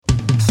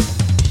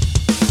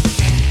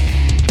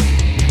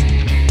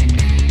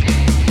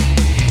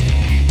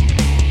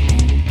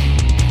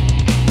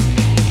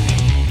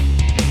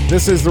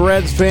This is the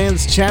Reds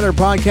Fans Chatter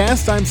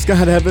Podcast. I'm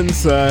Scott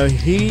Evans.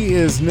 He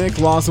is Nick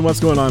Lawson. What's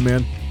going on,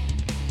 man?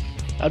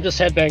 I'm just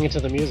headbanging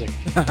to the music.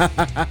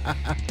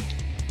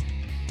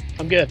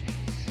 I'm good.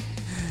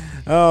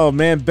 Oh,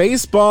 man.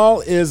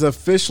 Baseball is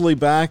officially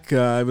back.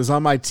 It was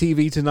on my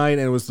TV tonight,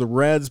 and it was the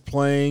Reds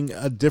playing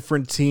a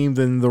different team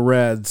than the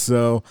Reds.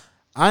 So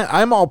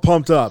I'm all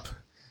pumped up.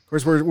 Of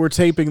course, we're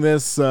taping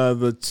this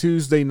the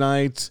Tuesday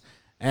night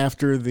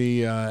after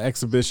the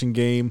exhibition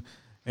game.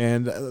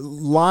 And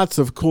lots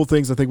of cool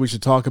things I think we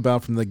should talk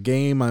about from the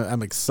game.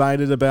 I'm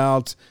excited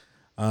about.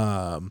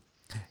 A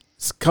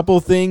couple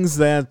of things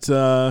that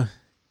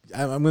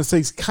I'm going to say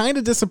is kind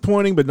of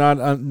disappointing, but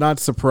not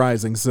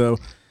surprising. So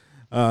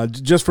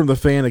just from the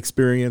fan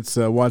experience,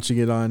 watching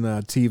it on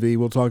TV,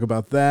 we'll talk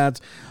about that.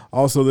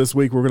 Also this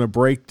week, we're going to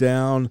break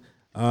down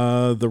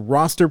our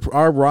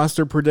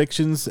roster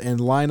predictions and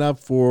lineup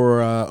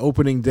for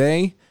opening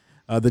day.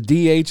 The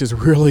DH is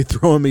really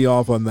throwing me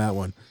off on that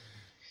one.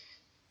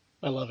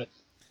 I love it.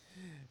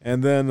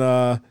 And then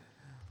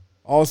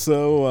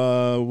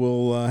also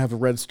we'll have a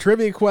Reds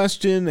trivia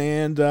question.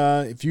 And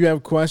if you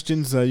have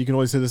questions, you can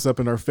always hit us up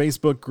in our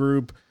Facebook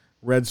group,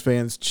 Reds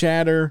Fans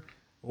Chatter,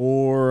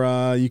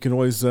 or you can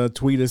always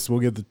tweet us. We'll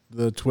get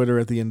the Twitter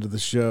at the end of the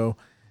show.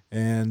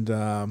 And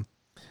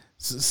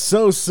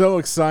so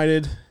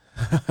excited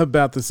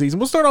about the season.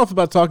 We'll start off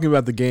about talking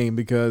about the game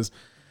because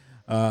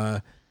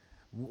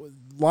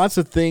lots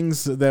of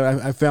things that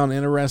I found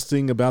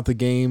interesting about the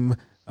game.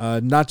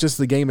 Not just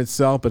the game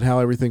itself, but how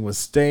everything was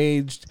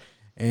staged.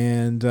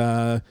 And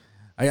I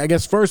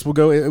guess first we'll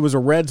go, it was a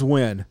Reds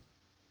win.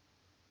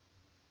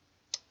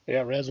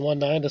 Yeah, Reds won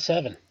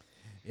 9-7.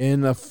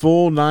 In a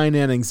full 9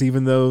 innings,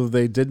 even though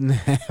they didn't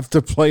have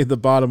to play the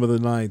bottom of the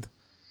ninth.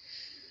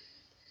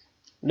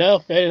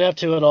 No, they didn't have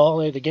to at all.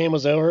 The game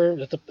was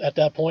over at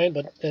that point,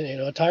 but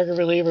a Tiger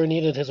reliever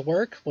needed his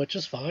work, which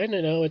is fine.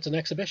 It's an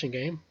exhibition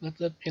game.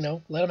 Let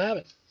him have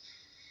it.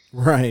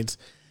 Right.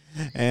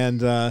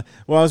 And, I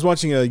was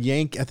watching I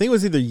think it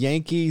was either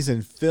Yankees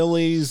and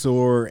Phillies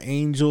or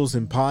Angels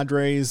and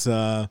Padres.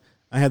 I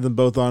had them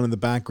both on in the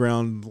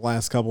background the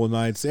last couple of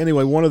nights.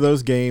 Anyway, one of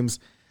those games,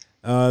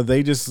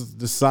 they just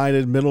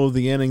decided middle of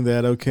the inning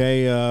that,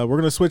 okay, we're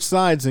going to switch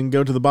sides and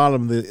go to the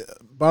bottom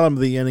of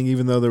the inning,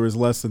 even though there was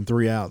less than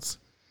 3 outs.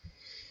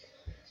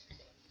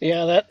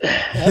 Yeah,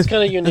 that's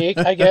kind of unique,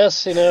 I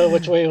guess,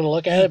 which way you want to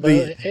look at it,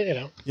 but,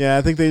 Yeah,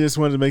 I think they just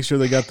wanted to make sure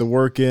they got the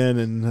work in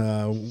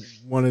and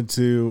wanted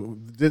to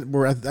 –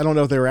 I don't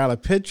know if they were out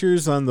of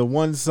pitchers on the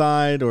one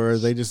side or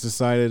they just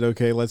decided,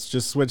 okay, let's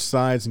just switch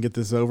sides and get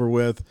this over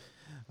with.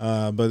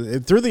 But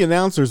it threw the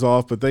announcers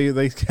off, but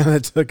they kind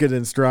of took it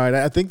in stride.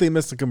 I think they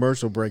missed a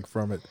commercial break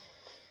from it.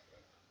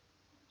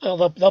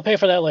 Well, they'll pay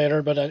for that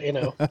later, but,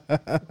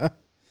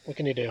 what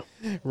can you do?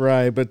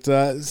 Right, but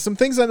some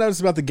things I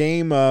noticed about the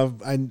game.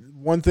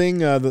 One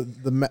thing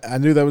I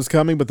knew that was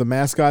coming, but the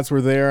mascots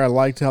were there. I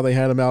liked how they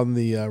had them out in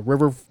the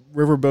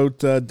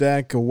riverboat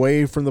deck,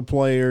 away from the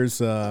players,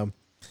 and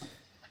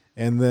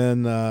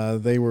then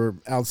they were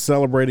out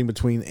celebrating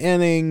between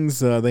innings.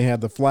 They had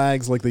the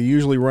flags like they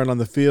usually run on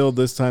the field.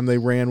 This time they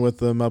ran with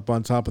them up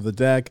on top of the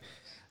deck.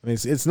 I mean,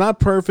 it's not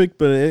perfect,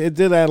 but it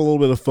did add a little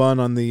bit of fun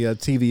on the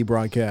TV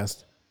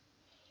broadcast.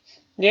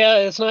 Yeah,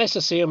 it's nice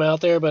to see them out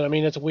there, but,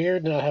 it's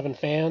weird not having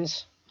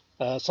fans.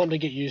 Something to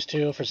get used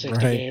to for 60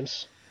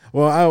 games.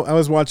 Well, I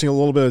was watching a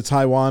little bit of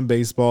Taiwan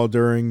baseball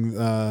during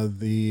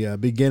the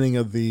beginning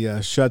of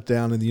the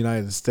shutdown in the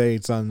United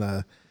States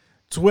on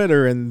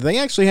Twitter, and they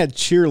actually had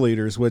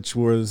cheerleaders, which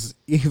was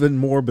even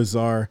more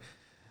bizarre.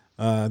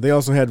 They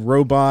also had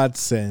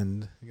robots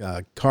and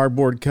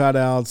cardboard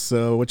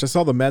cutouts, which I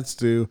saw the Mets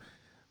do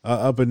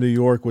up in New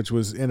York, which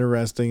was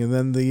interesting. And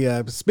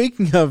then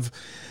speaking of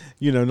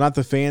not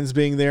the fans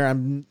being there,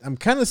 I'm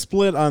kind of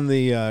split on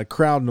the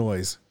crowd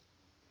noise.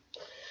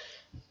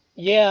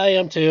 Yeah, I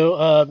am too.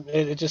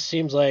 It just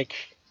seems like,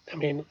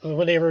 when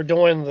they were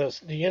doing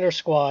the inter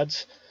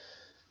squads,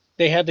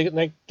 they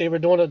were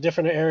doing it in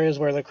different areas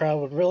where the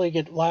crowd would really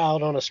get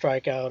loud on a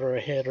strikeout or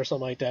a hit or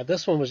something like that.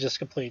 This one was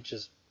just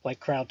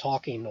like crowd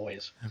talking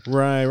noise.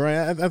 Right.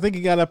 I think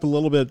it got up a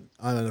little bit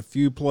on a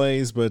few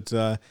plays, but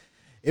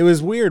it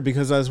was weird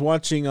because I was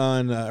watching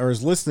or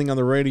was listening on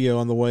the radio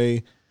on the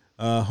way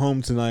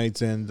home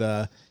tonight,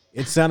 and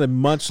it sounded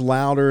much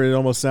louder. It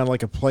almost sounded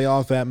like a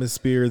playoff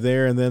atmosphere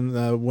there. And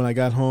then when I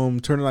got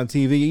home, turned it on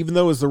TV, even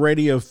though it was the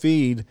radio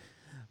feed,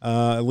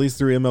 at least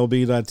through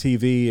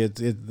MLB.TV,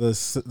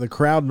 the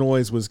crowd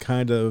noise was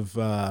kind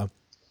of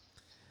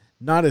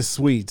not as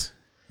sweet.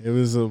 It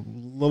was a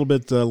little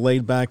bit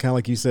laid back, kind of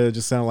like you said. It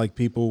just sounded like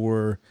people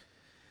were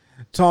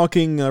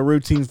talking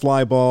routine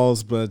fly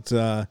balls, but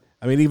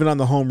even on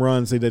the home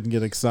runs, they didn't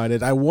get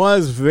excited. I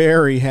was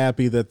very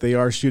happy that they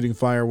are shooting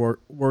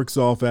fireworks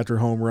off after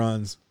home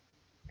runs.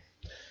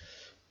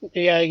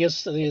 Yeah, I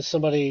guess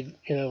somebody,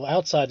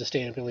 outside the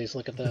stadium can at least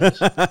look at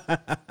those.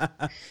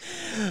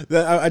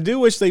 I do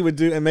wish they would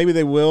do, and maybe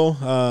they will.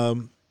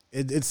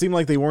 It seemed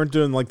like they weren't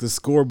doing like the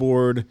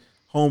scoreboard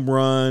home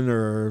run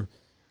or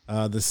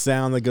the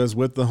sound that goes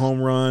with the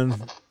home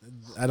run.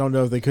 I don't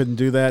know if they couldn't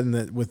do that, and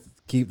that with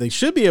They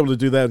should be able to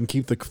do that and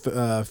keep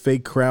the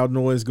fake crowd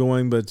noise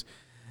going, but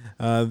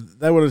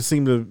that would have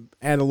seemed to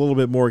add a little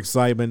bit more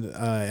excitement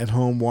at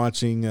home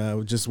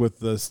watching, just with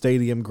the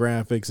stadium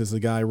graphics as the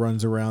guy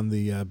runs around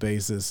the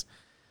bases.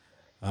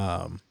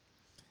 And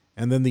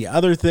then the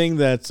other thing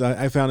that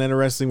I found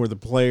interesting were the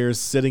players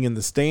sitting in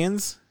the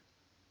stands.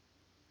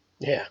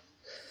 Yeah.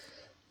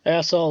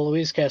 I saw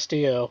Luis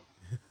Castillo.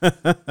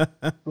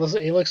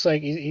 He looks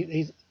like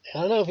he's I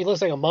don't know if he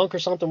looks like a monk or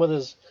something with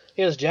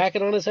his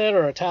jacket on his head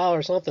or a towel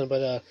or something,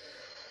 but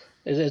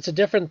it's a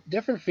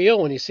different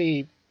feel when you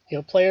see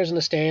players in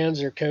the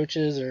stands or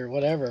coaches or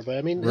whatever. But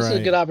I mean, this is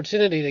a good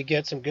opportunity to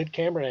get some good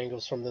camera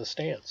angles from the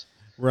stands.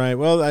 Right.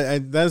 Well,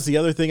 that's the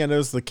other thing I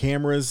noticed, the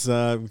cameras,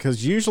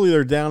 because usually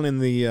they're down in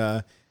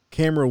the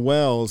camera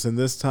wells, and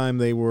this time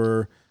they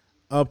were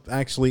up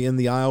actually in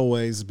the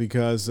aisleways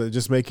because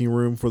just making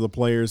room for the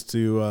players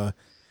to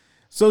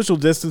social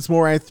distance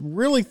more. I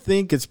really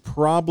think it's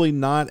probably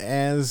not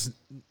as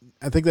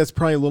 – I think that's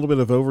probably a little bit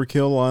of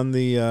overkill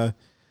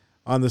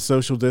on the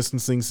social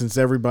distancing since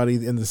everybody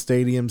in the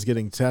stadium's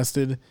getting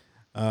tested.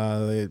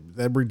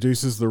 That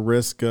reduces the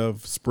risk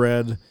of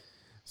spread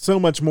so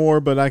much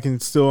more, but I can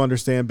still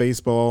understand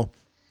baseball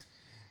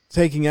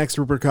taking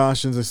extra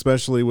precautions,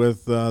 especially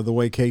with the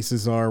way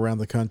cases are around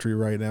the country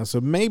right now. So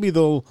maybe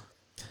they'll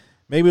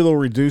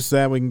reduce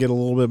that. We can get a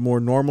little bit more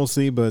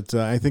normalcy, but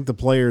I think the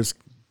players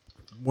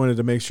wanted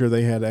to make sure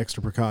they had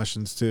extra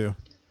precautions too.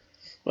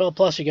 Well,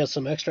 plus you got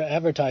some extra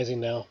advertising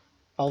now.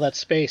 All that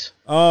space.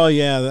 Oh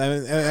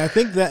yeah, I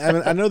think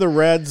that I know the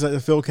Reds.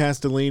 Phil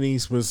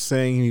Castellini was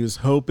saying he was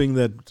hoping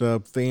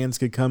that fans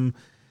could come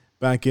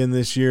back in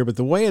this year, but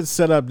the way it's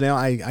set up now,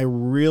 I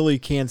really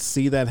can't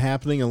see that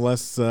happening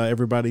unless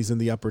everybody's in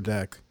the upper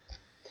deck.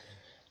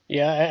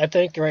 Yeah, I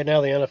think right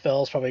now the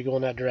NFL is probably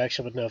going that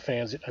direction with no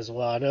fans as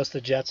well. I noticed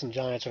the Jets and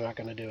Giants are not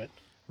going to do it.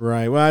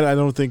 Right. Well, I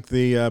don't think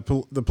the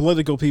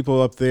political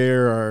people up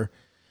there are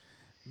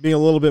being a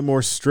little bit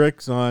more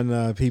strict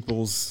on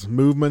people's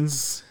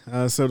movements,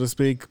 so to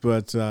speak,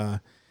 but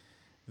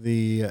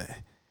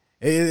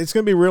it's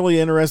going to be really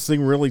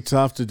interesting, really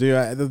tough to do.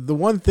 The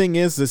one thing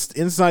is this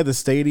inside the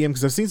stadium,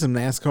 because I've seen some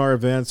NASCAR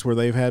events where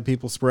they've had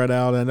people spread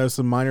out. I know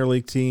some minor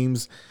league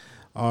teams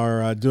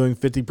are doing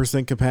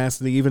 50%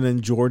 capacity, even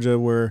in Georgia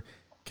where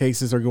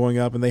cases are going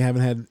up, and they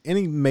haven't had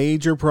any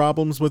major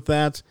problems with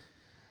that.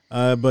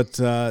 But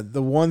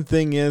the one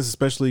thing is,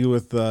 especially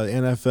with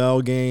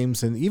NFL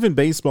games and even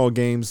baseball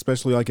games,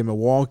 especially like in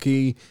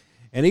Milwaukee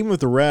and even with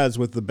the Reds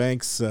with the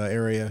Banks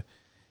area,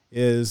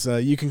 is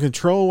you can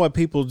control what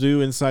people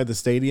do inside the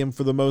stadium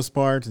for the most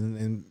part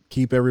and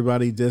keep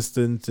everybody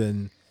distant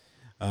and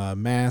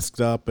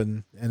masked up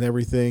and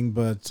everything.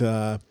 But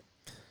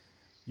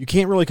you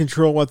can't really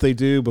control what they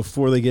do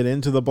before they get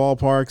into the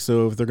ballpark.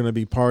 So if they're going to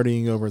be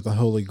partying over at the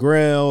Holy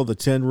Grail, the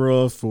Tin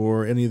Roof,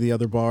 or any of the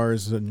other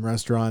bars and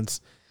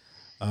restaurants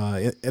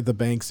at the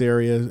Banks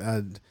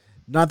area,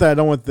 not that I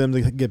don't want them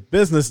to get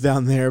business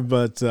down there,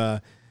 but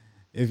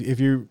if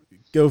you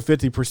go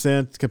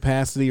 50%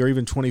 capacity or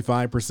even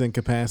 25%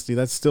 capacity,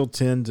 that's still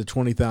 10 to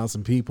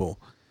 20,000 people.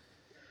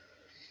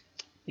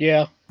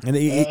 Yeah. And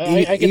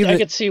I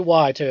could see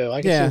why too.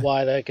 I can see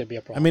why that could be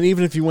a problem. I mean,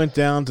 even if you went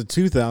down to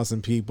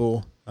 2,000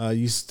 people,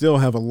 you still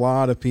have a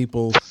lot of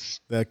people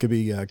that could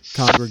be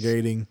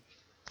congregating.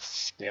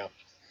 Yeah.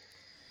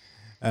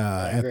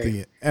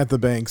 At the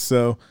Banks.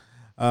 So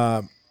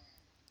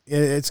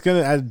it's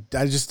gonna.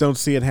 I just don't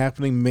see it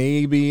happening.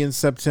 Maybe in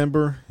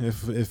September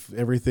if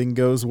everything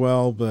goes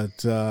well.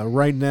 But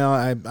right now,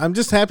 I'm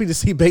just happy to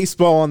see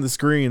baseball on the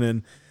screen,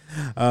 and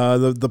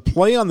the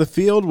play on the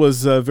field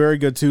was very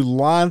good too.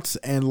 Lots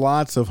and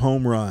lots of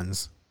home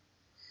runs.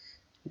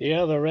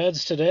 Yeah, the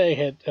Reds today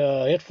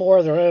hit four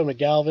of their own with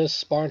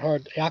Galvis,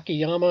 Barnhart,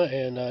 Akiyama,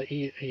 and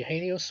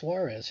Eugenio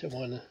Suarez hit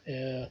one.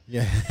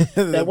 Yeah,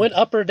 that went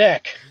upper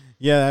deck.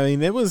 Yeah, I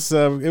mean it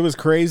was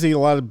crazy. A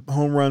lot of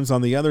home runs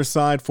on the other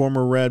side.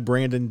 Former Red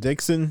Brandon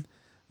Dixon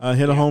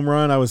hit a home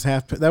run.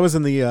 That was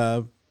in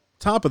the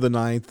top of the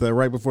ninth,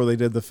 right before they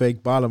did the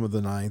fake bottom of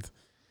the ninth.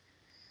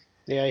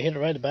 Yeah, he hit it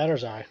right in the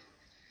batter's eye.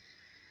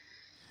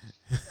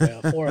 Yeah,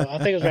 I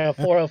think it was around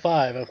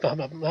 405, if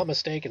I'm not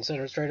mistaken,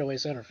 straightaway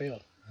center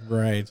field.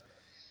 Right.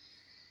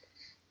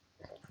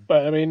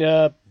 But I mean,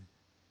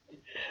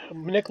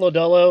 Nick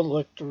Lodolo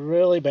looked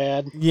really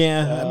bad.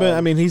 Yeah, but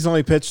I mean, he's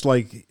only pitched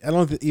I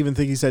don't even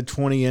think he's had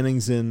 20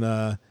 innings in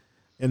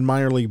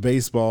minor league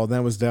baseball. And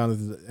that was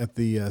down at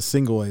the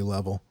single A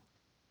level.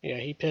 Yeah,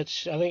 he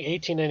pitched I think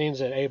 18 innings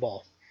at A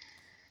ball.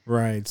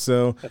 Right.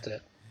 So that's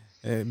it.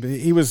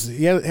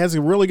 He has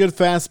a really good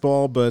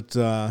fastball, but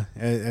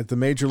at the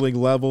major league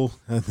level,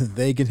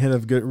 they can hit a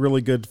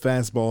really good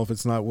fastball if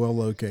it's not well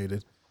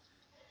located.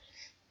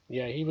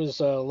 Yeah, he was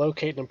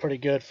locating them pretty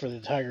good for the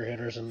Tiger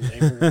hitters, and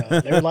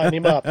they were lining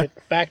him up. Hit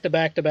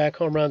back-to-back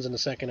home runs in the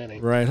second inning.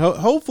 Right.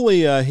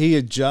 Hopefully he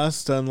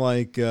adjusts,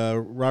 unlike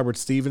Robert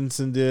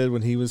Stevenson did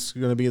when he was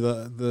going to be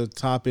the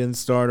top-end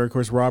starter. Of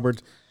course,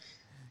 Robert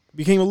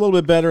became a little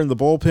bit better in the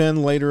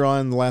bullpen later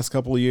on in the last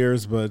couple of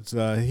years, but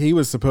he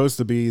was supposed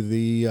to be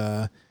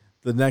the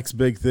the next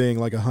big thing,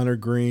 like a Hunter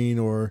Green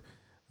or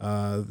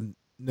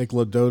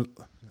Nikola Dot.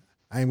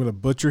 I'm going to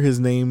butcher his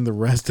name the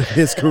rest of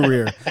his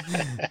career.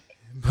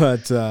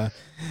 But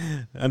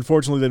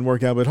unfortunately didn't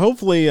work out. But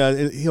hopefully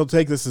he'll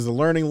take this as a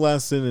learning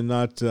lesson and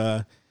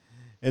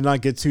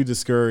not get too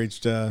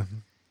discouraged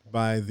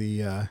by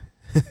the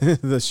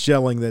the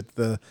shelling that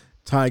the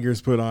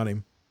Tigers put on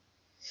him.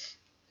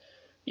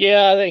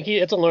 Yeah, I think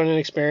it's a learning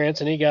experience,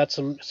 and he got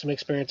some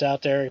experience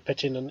out there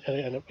pitching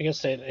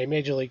against a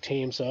major league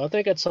team. So I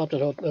think it's something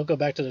he'll go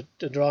back to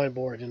the drawing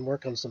board and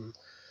work on some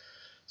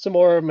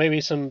more,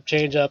 maybe some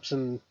change ups,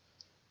 and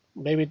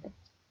maybe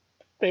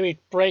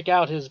break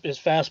out his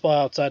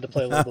fastball outside to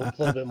play a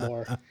little bit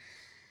more.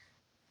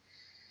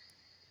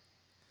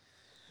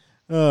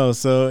 Oh,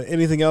 so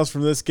anything else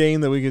from this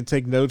game that we could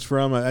take notes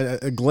from?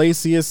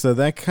 Iglesias,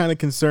 that kind of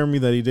concerned me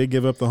that he did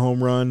give up the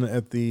home run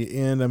at the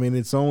end. I mean,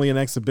 it's only an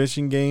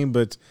exhibition game,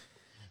 but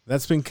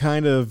that's been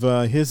kind of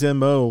his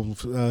MO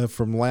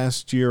from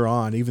last year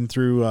on, even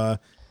through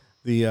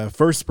the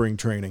first spring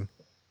training.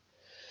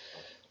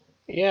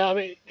 Yeah, I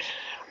mean,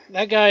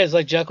 that guy is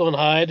like Jekyll and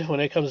Hyde when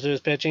it comes to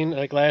his pitching.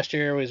 Like last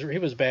year, he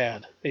was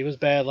bad. He was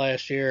bad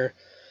last year.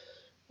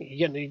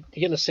 You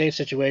get in a save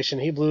situation.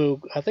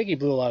 I think he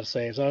blew a lot of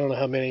saves. I don't know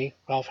how many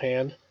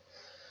offhand,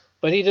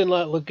 but he didn't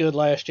look good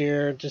last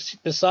year.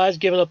 Just besides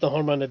giving up the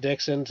home run to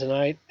Dixon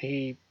tonight,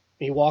 he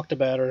walked a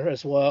batter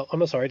as well.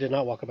 I'm sorry, he did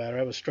not walk a batter.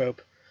 That was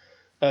Strope.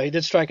 He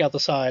did strike out the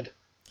side,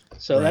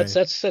 so right.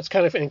 That's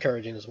kind of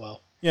encouraging as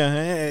well.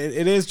 Yeah,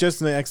 it is just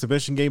an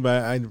exhibition game.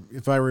 But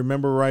if I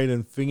remember right,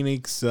 in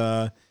Phoenix,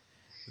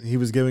 he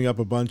was giving up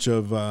a bunch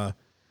of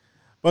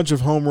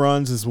home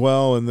runs as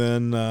well, and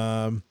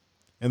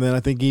then I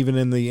think even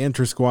in the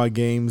inter-squad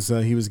games,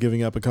 he was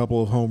giving up a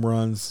couple of home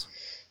runs.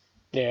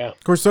 Yeah.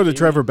 Of course, so did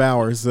Trevor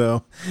Bauer.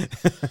 So.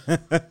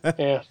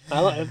 Yeah,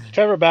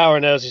 Trevor Bauer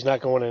knows he's not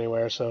going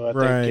anywhere, so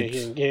I think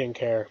he didn't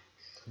care.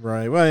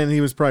 Right. Well, and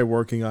he was probably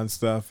working on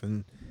stuff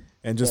and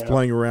just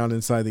playing around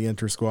inside the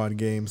inter-squad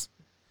games.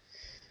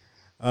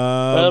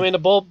 Well, I mean, the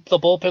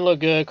bullpen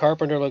looked good.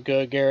 Carpenter looked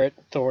good. Garrett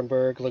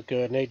Thornburg looked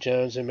good. Nate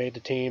Jones, who made the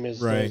team, is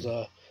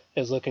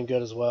looking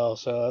good as well.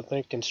 So I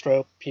think in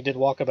Strope, he did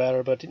walk a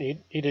batter, but he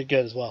did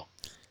good as well.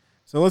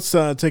 So let's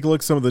take a look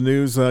at some of the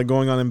news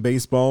going on in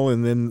baseball,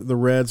 and then the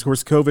Reds. Of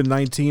course,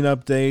 COVID-19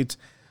 update.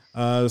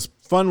 It was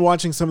fun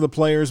watching some of the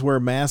players wear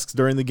masks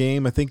during the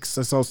game. I think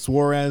I saw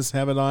Suarez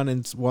have it on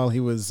while he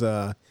was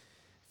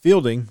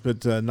fielding,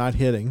 but not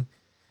hitting.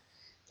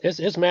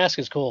 His mask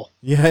is cool.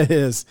 Yeah, it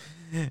is.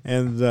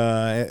 And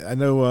I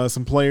know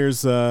some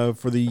players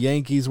for the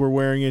Yankees were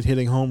wearing it,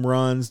 hitting home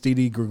runs.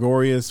 Didi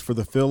Gregorius for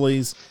the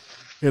Phillies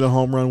hit a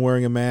home run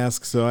wearing a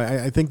mask. So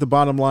I think the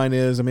bottom line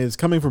is, I mean, it's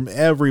coming from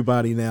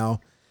everybody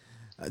now.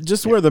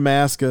 Just wear the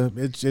mask.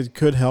 It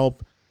could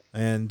help,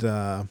 and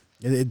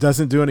it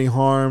doesn't do any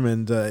harm.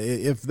 And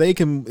if they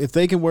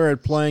can wear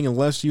it playing,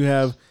 unless you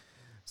have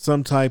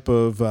some type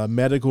of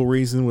medical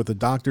reason with a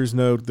doctor's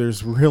note,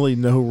 there's really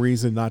no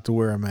reason not to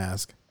wear a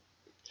mask.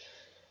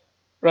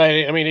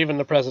 Right. I mean, even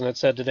the president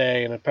said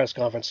today in a press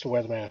conference to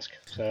wear the mask.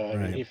 So I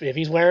mean, if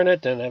he's wearing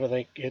it, then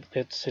everything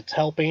it's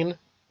helping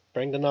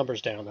bring the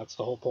numbers down. That's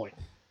the whole point.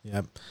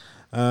 Yep.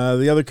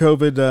 The other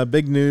COVID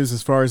big news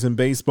as far as in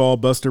baseball,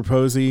 Buster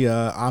Posey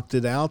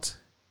opted out.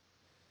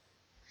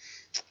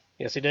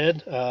 Yes, he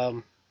did.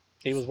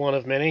 He was one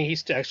of many.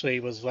 He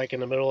actually was like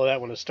in the middle of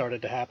that when it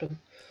started to happen.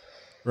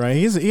 Right.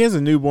 He has a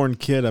newborn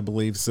kid, I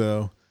believe.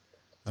 So.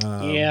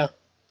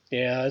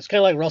 Yeah, it's kind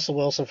of like Russell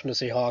Wilson from the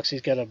Seahawks. He's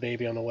got a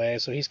baby on the way,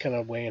 so he's kind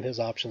of weighing his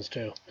options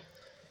too.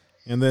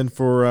 And then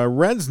for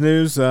Reds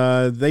news,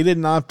 they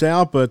didn't opt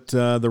out, but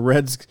the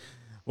Reds,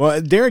 well,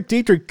 Derek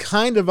Dietrich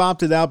kind of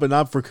opted out, but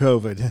not for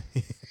COVID.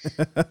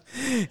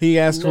 He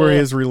asked for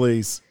his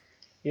release.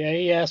 Yeah,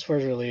 he asked for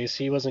his release.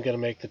 He wasn't going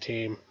to make the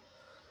team.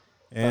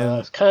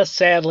 And kind of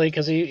sadly,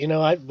 because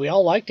we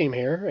all liked him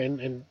here,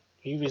 and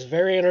he was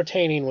very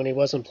entertaining when he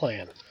wasn't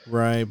playing.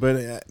 Right,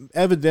 but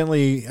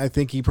evidently I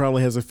think he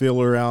probably has a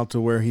feeler out to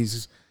where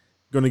he's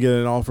going to get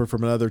an offer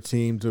from another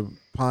team to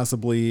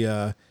possibly,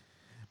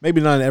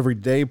 maybe not an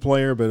everyday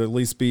player, but at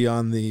least be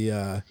on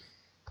the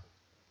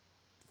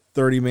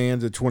 30-man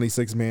to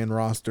 26-man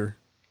roster.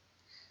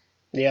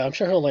 Yeah, I'm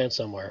sure he'll land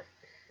somewhere.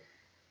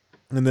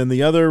 And then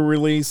the other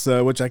release,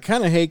 which I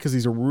kind of hate because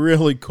he's a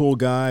really cool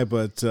guy,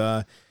 but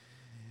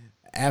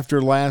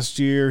after last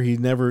year, he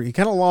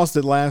kind of lost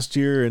it last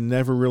year and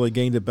never really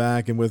gained it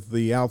back. And with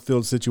the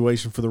outfield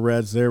situation for the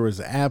Reds, there was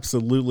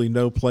absolutely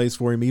no place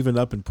for him, even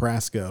up in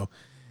Prasco,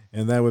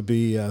 and that would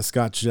be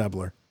Scott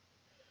Schebler.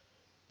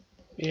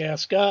 Yeah,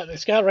 Scott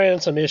ran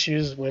into some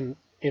issues when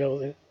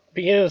beginning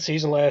of the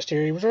season last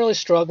year. He was really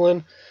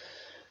struggling,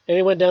 and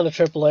he went down to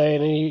AAA,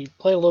 and he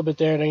played a little bit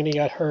there, and then he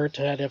got hurt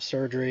and had to have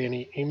surgery, and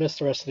he missed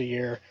the rest of the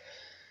year.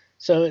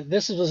 So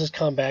this was his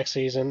comeback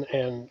season,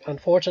 and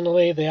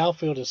unfortunately, the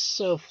outfield is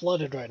so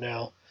flooded right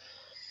now.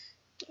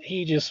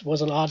 He just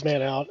was an odd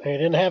man out, and he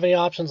didn't have any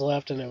options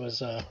left, and it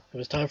was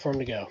time for him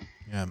to go.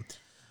 Yeah,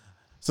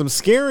 some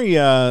scary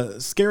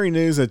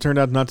news that turned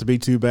out not to be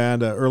too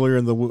bad earlier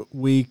in the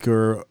week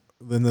or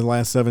in the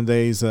last 7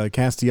 days.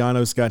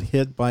 Castellanos got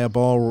hit by a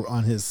ball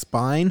on his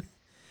spine,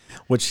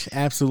 which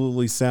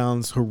absolutely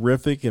sounds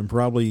horrific and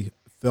probably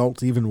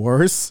felt even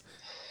worse.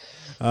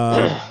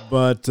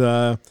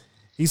 But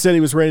he said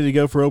he was ready to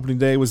go for opening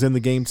day, was in the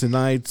game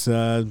tonight,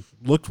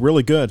 looked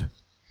really good.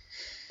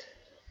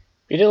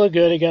 He did look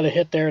good. He got a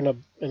hit there in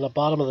the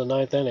bottom of the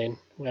ninth inning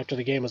after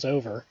the game was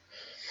over.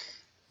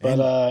 But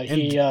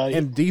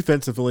and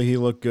defensively, he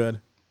looked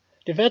good.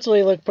 Defensively,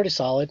 he looked pretty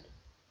solid.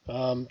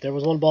 There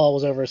was one ball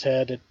was over his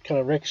head. It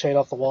kind of ricocheted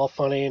off the wall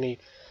funny, and he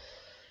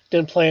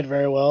didn't play it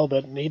very well,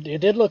 but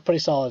it did look pretty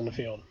solid in the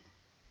field.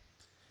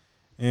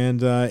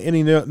 And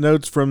any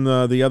notes from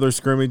the other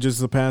scrimmages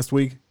the past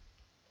week?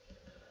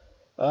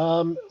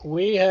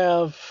 We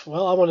have,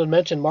 well, I wanted to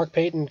mention Mark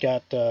Payton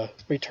got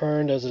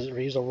returned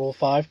he's a Rule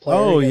 5 player.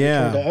 Oh, he got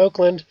yeah. returned to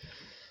Oakland.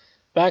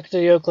 Back to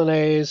the Oakland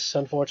A's,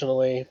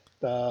 unfortunately.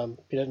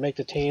 He didn't make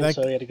the team,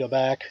 so he had to go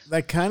back.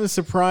 That kind of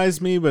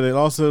surprised me, but it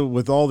also,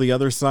 with all the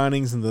other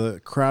signings and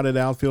the crowded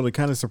outfield, it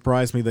kind of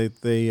surprised me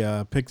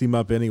they picked him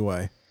up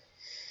anyway.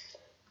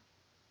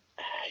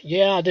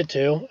 Yeah, I did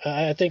too.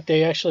 I think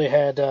they actually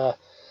had,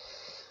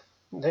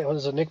 what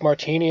is it, Nick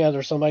Martini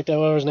or something like that,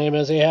 whatever his name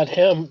is. They had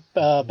him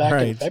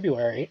back in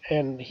February,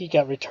 and he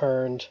got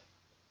returned.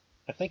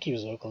 I think he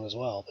was in Oakland as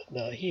well, but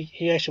no,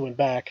 he actually went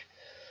back.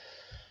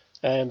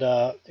 And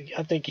I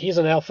think he's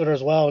an outfitter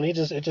as well, and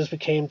it just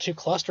became too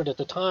clustered at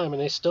the time,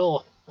 and he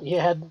still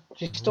had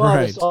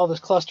all this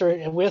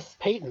cluster with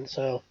Peyton,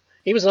 so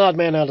he was an odd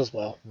man out as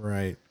well.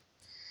 Right.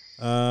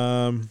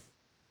 But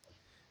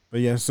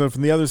yeah, so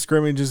from the other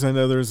scrimmages, I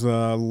know there's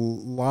a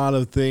lot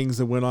of things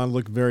that went on,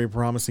 looked very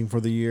promising for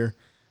the year.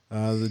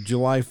 The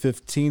July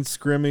 15th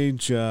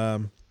scrimmage, I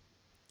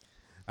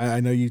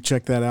know you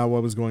checked that out.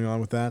 What was going on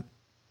with that?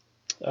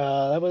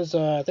 That was,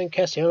 I think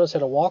Castellanos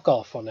had a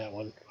walk-off on that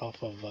one,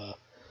 off of, I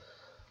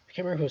can't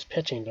remember who was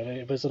pitching, but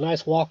it was a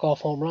nice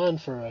walk-off home run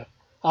for a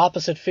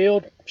opposite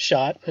field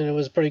shot, and it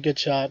was a pretty good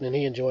shot, and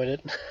he enjoyed it.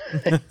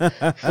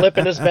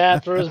 Flipping his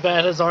bat, threw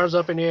his arms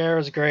up in the air. It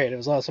was great. It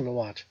was awesome to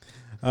watch.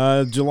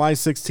 July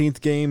 16th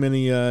game,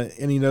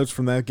 any notes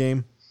from that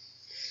game?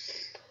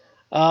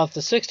 The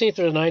 16th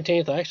or the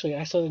 19th, I actually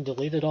accidentally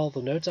deleted all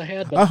the notes I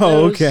had. But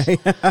okay.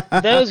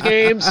 those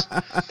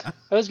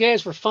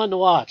games were fun to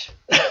watch.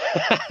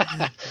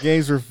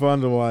 Games were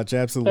fun to watch,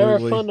 absolutely.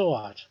 They were fun to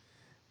watch.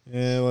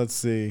 Yeah, let's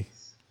see.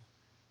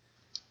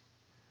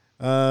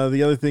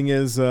 The other thing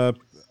is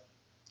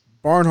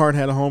Barnhart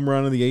had a home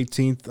run on the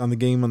 18th on the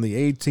game on the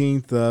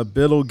 18th.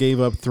 Biddle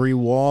gave up 3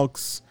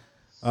 walks.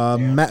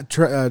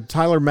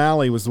 Tyler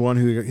Malley was the one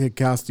who hit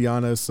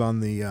Castellanos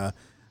on the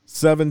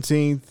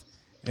 17th.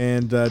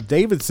 And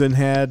Davidson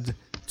had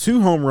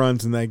 2 home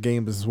runs in that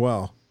game as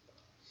well.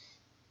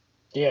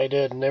 Yeah, he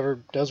did. And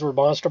those were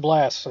monster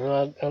blasts.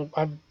 And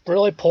I'm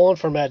really pulling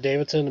for Matt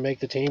Davidson to make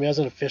the team. He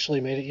hasn't officially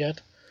made it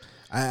yet.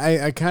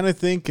 I kind of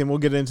think, and we'll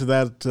get into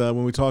that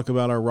when we talk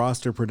about our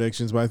roster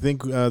predictions, but I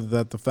think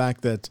that the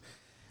fact that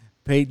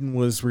Peyton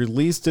was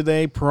released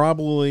today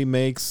probably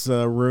makes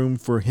room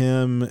for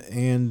him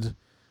and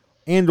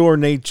or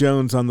Nate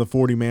Jones on the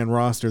 40-man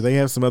roster. They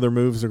have some other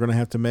moves they're going to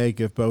have to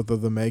make if both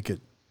of them make it.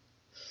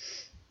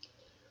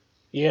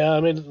 Yeah,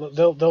 I mean,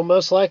 they'll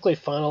most likely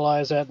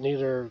finalize that in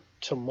either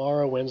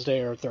tomorrow, Wednesday,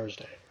 or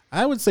Thursday.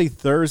 I would say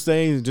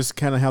Thursday, just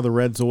kind of how the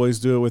Reds always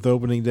do it with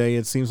opening day.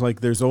 It seems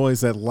like there's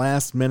always that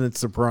last-minute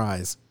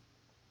surprise.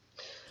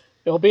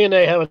 It'll be, and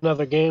they have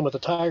another game with the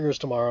Tigers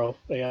tomorrow.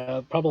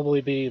 It'll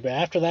probably be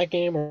after that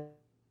game, or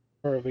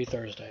it'll be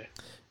Thursday.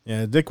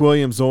 Yeah, Dick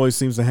Williams always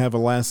seems to have a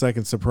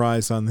last-second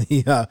surprise on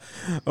the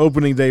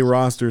opening day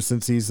roster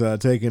since he's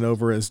taken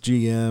over as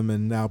GM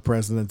and now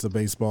president of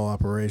baseball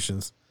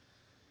operations.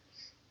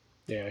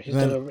 Yeah, he's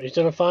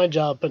done a fine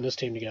job putting this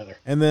team together.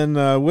 And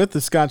then with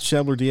the Scott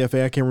Shebler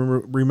DFA, I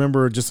can't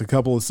remember just a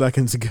couple of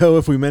seconds ago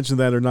if we mentioned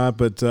that or not,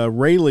 but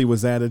Raley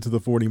was added to the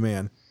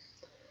 40-man.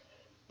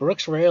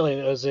 Brooks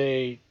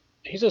Raley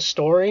he's a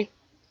story.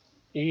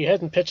 He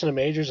hadn't pitched in the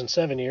majors in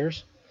 7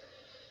 years.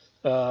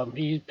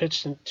 He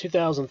pitched in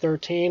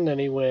 2013, then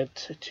he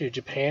went to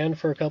Japan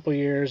for a couple of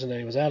years, and then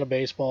he was out of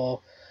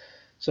baseball.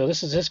 So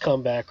this is his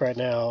comeback right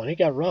now, and he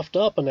got roughed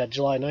up in that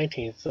July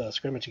 19th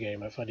scrimmage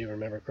game, if I do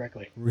remember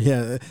correctly.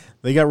 Yeah,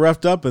 they got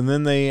roughed up, and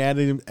then they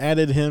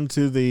added him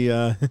to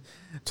the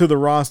to the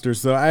roster.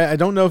 So I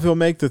don't know if he'll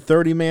make the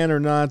 30-man or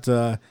not.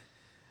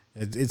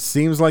 It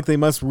seems like they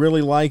must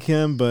really like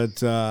him,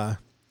 but I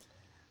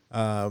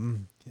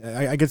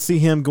could see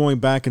him going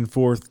back and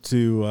forth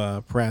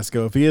to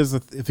Prasco.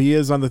 If he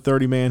is on the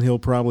 30-man, he'll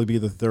probably be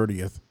the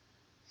 30th.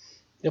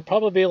 He'll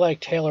probably be like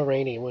Taylor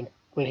Rainey when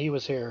he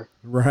was here.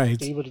 Right.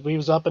 He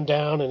was up and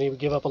down, and he would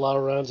give up a lot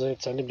of runs, and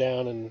they'd send him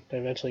down, and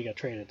eventually he got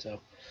traded. So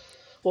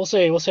we'll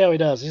see. We'll see how he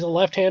does. He's a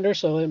left-hander,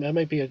 so that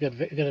might be a good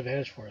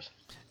advantage for us.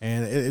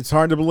 And it's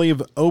hard to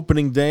believe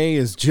opening day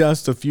is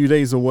just a few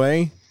days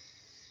away.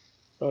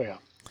 Oh, yeah.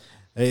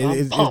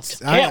 I'm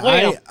pumped.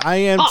 I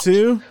am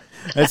too.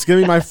 It's going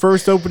to be my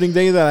first opening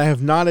day that I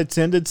have not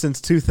attended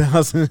since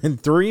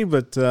 2003,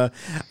 but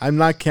I'm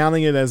not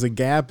counting it as a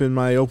gap in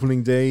my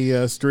opening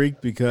day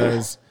streak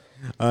because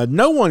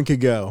No one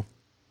could go.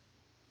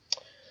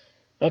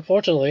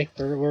 Unfortunately,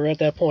 we're at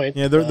that point.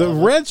 Yeah, the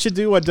Reds should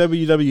do what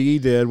WWE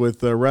did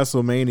with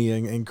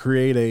WrestleMania and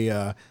create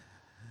a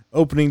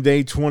opening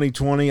day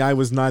 2020 I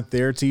was not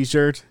there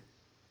t-shirt.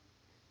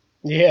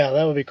 Yeah,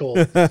 that would be cool.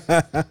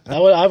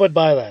 I would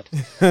buy that.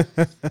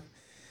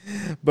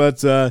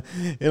 But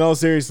in all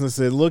seriousness,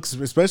 it looks,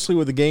 especially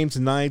with the game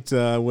tonight,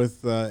 the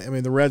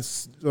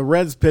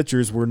Reds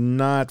pitchers were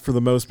not, for the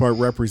most part,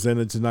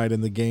 represented tonight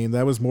in the game.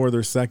 That was more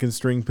their second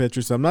string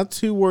pitchers. So I'm not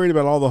too worried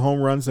about all the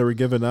home runs that were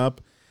given up.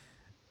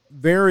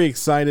 Very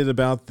excited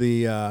about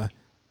the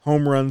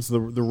home runs the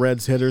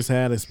Reds hitters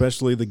had,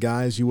 especially the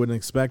guys you wouldn't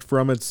expect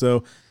from it.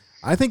 So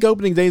I think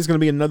opening day is going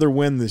to be another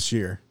win this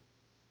year.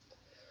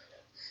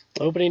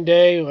 Opening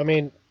day, I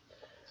mean,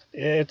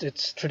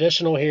 it's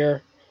traditional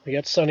here. We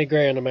got Sonny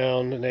Gray on the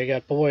mound, and they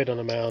got Boyd on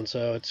the mound.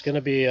 So it's going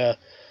to be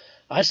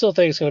I still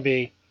think it's going to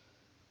be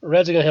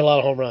Reds are going to hit a lot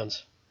of home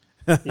runs.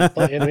 I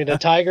mean, the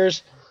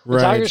Tigers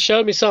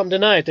showed me something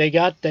tonight.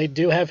 They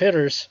do have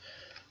hitters.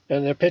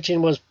 And their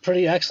pitching was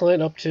pretty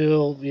excellent up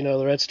till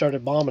the Reds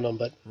started bombing them.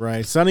 But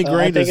right, Sonny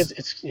Gray. I think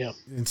it's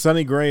And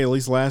Sonny Gray, at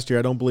least last year,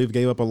 I don't believe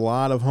gave up a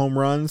lot of home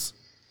runs,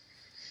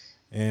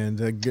 and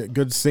a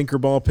good sinker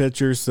ball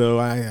pitcher. So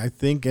I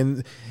think,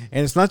 and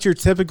it's not your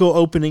typical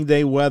opening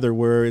day weather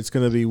where it's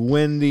going to be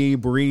windy,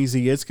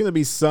 breezy. It's going to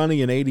be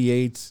sunny and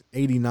 88,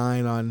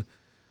 89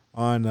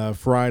 on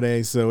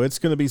Friday. So it's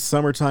going to be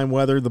summertime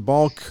weather. The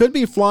ball could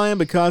be flying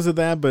because of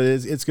that, but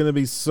it's going to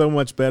be so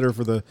much better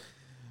for the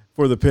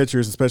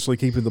pitchers, especially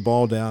keeping the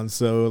ball down.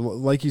 So,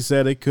 like you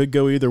said, it could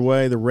go either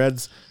way. The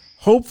Reds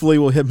hopefully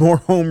will hit more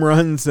home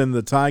runs than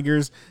the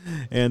Tigers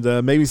and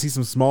maybe see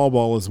some small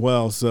ball as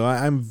well. So,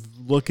 I'm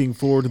looking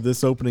forward to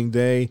this opening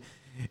day.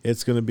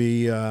 It's going to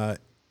be, I'm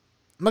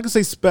not going to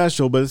say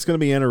special, but it's going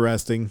to be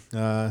interesting.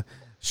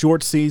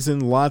 Short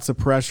season, lots of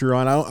pressure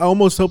on. I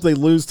almost hope they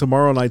lose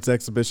tomorrow night's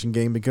exhibition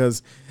game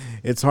because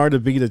it's hard to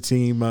beat a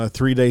team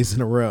 3 days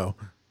in a row.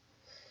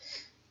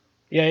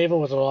 Yeah, even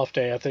with an off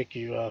day, I think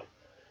you're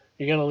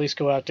going to at least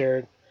go out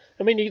there.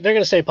 I mean, they're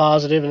going to stay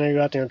positive, and they're going to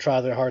go out there and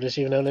try their hardest,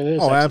 even though it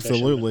is exhibition.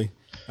 Absolutely.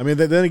 I mean,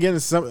 then again,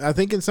 I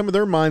think in some of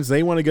their minds,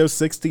 they want to go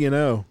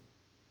 60-0.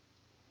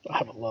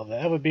 I would love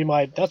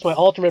that. That's my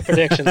ultimate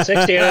prediction,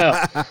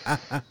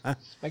 60-0.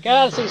 I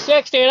got to see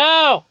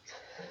 60-0.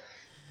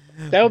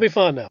 That would be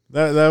fun, though.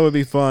 That would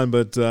be fun,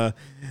 but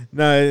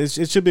no,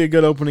 it should be a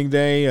good opening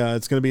day.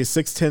 It's going to be a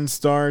 6:10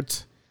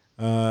 start.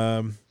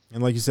 And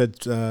like you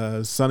said,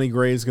 Sonny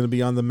Gray is going to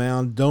be on the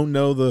mound. Don't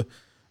know the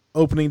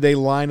opening day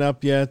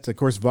lineup yet. Of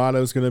course,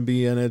 Votto's going to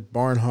be in it.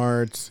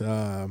 Barnhart,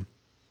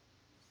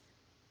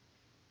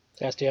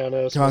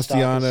 Castellanos,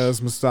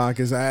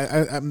 Moustakas.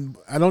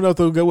 I don't know if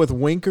they'll go with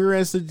Winker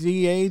as the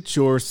DH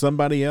or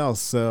somebody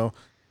else. So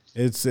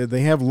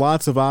they have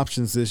lots of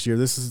options this year.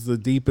 This is the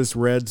deepest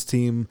Reds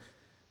team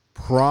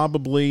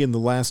probably in the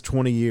last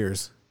 20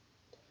 years.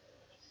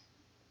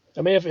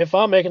 I mean, if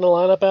I'm making the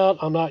lineup out,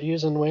 I'm not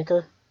using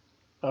Winker.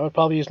 I would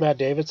probably use Matt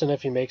Davidson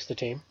if he makes the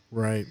team.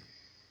 Right.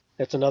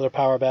 It's another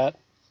power bat.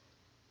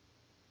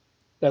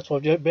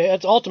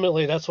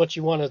 Ultimately that's what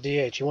you want as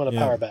DH. You want a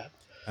power bat.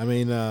 I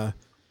mean,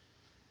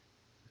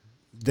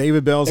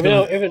 David Bell's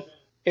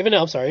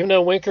even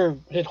though Winker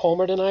hit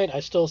homer tonight,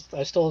 I still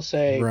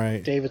say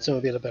right. Davidson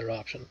would be the better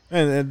option.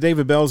 And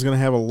David Bell's going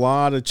to have a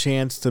lot of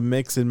chance to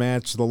mix and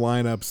match the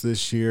lineups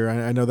this year.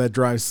 I know that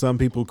drives some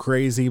people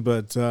crazy,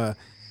 but the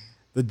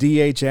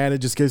DH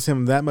added just gives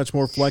him that much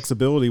more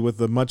flexibility with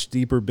a much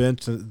deeper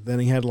bench than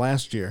he had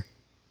last year.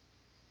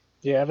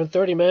 Yeah, having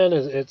 30 men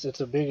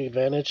it's a big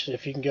advantage.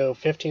 If you can go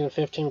 15 and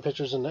 15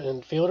 pitchers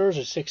and fielders,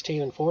 or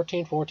 16 and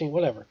 14,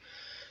 whatever.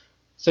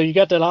 So you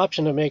got that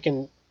option of you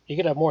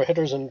could have more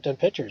hitters than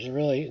pitchers. It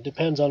really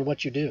depends on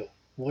what you do,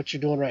 what you're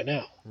doing right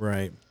now.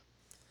 Right.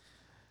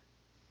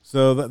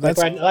 So that's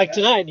like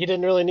tonight. You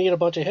didn't really need a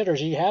bunch of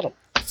hitters. You had them.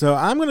 So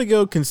I'm going to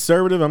go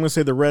conservative. I'm going to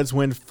say the Reds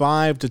win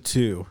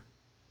 5-2.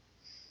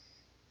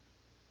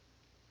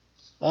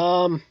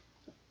 I'm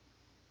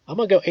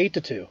going to go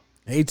 8-2.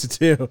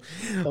 8-2.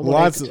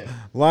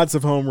 Lots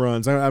of home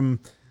runs.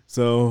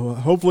 So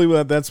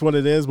hopefully that's what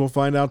it is. We'll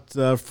find out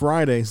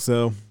Friday.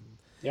 So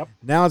yep.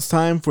 Now it's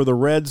time for the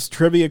Reds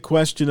trivia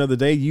question of the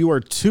day. You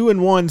are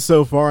 2-1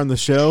 so far on the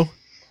show.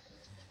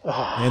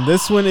 And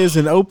this one is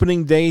an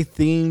opening day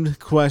themed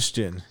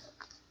question.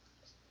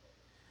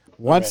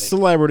 What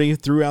celebrity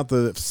threw out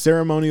the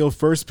ceremonial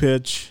first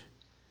pitch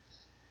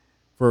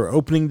for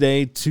opening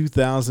day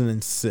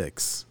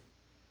 2006?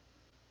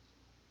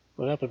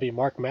 Well, that would be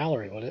Mark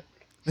Mallory, would it?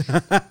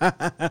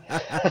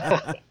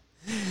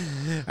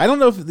 I don't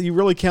know if you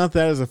really count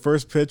that as a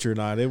first pitch or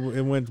not. It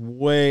went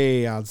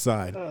way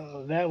outside.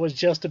 That was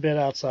just a bit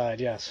outside,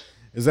 yes.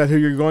 Is that who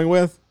you're going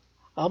with?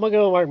 I'm going to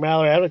go with Mark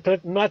Mallory. I'm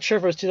not sure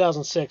if it was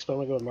 2006, but I'm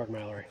going to go with Mark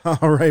Mallory.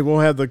 All right, we'll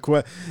have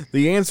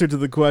the answer to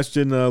the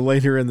question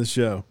later in the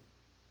show.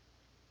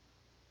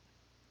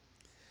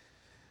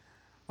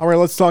 All right,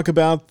 let's talk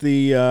about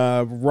the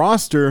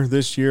roster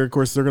this year. Of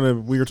course,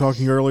 we were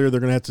talking earlier, they're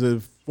going to have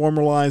to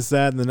formalize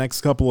that in the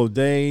next couple of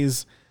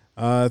days.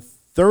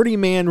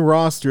 30-man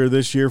roster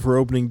this year for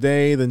opening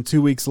day. Then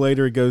 2 weeks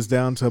later, it goes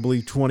down to, I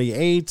believe,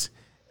 28,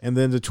 and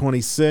then to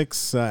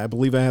 26. I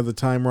believe I have the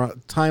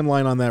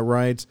timeline on that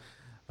right.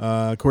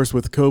 Of course,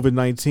 with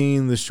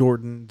COVID-19, the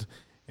shortened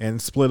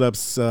and split up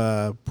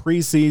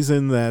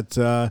preseason,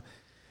 that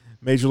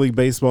Major League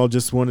Baseball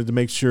just wanted to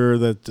make sure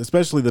that,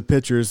 especially the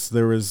pitchers,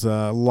 there was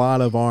a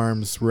lot of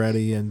arms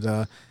ready.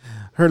 And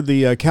heard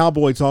the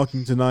Cowboy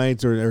talking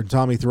tonight, or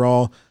Tommy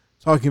Thrall,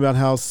 talking about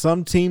how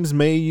some teams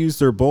may use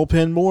their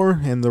bullpen more,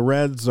 and the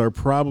Reds are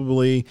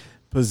probably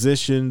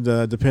positioned,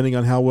 depending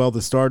on how well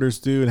the starters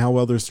do and how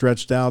well they're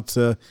stretched out,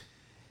 to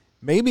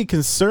maybe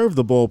conserve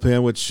the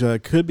bullpen, which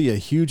could be a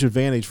huge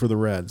advantage for the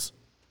Reds.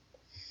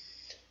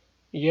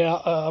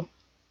 Yeah,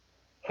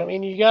 I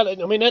mean,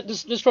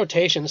 this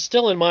rotation,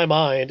 still in my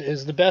mind,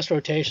 is the best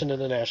rotation in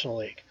the National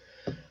League.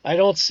 I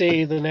don't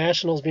see the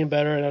Nationals being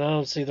better, and I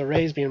don't see the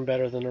Rays being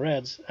better than the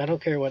Reds. I don't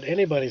care what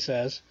anybody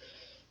says.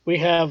 We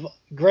have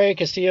Gray,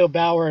 Castillo,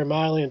 Bauer, and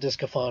Miley and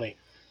DeSclafani.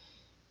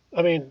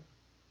 I mean,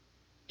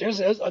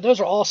 those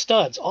are all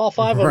studs. All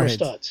five of them are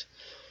studs.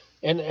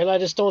 And I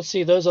just don't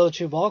see those other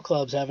two ball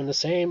clubs having the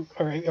same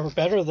or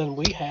better than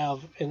we have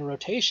in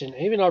rotation.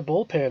 Even our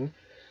bullpen,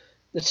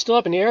 it's still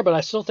up in the air, but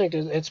I still think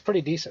it's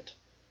pretty decent.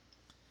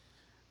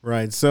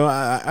 Right. So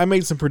I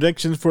made some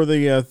predictions for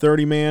the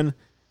 30-man.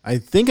 I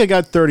think I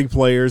got 30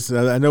 players.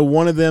 I know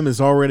one of them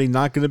is already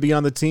not going to be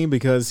on the team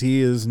because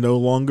he is no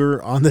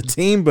longer on the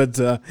team, but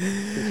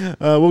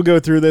we'll go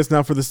through this.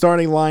 Now, for the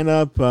starting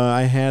lineup,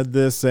 I had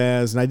this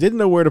as, and I didn't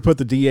know where to put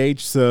the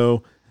DH,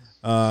 so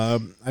I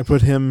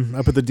put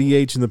the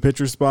DH in the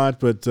pitcher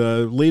spot, but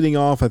leading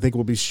off, I think,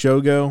 will be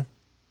Shogo.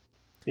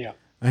 Yeah.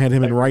 I had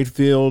him in right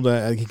field.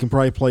 He can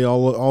probably play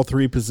all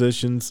three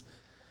positions,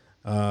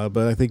 but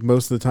I think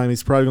most of the time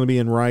he's probably going to be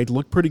in right.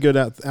 Looked pretty good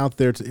out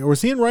there. Or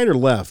was he in right or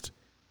left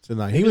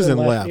tonight? He was in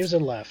left. He was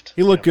in left.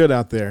 He looked good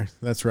out there.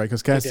 That's right,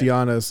 because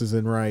Castellanos is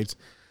in right.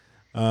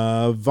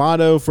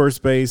 Votto,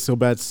 first base, he'll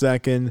bat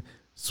second.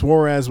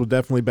 Suarez will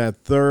definitely bat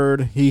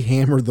third. He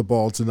hammered the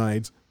ball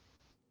tonight.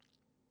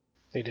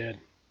 He did.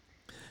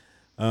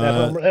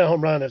 That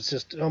home run is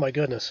just, oh my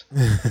goodness.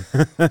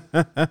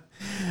 I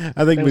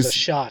think it was a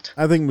shot.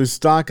 I think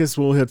Moustakas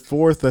will hit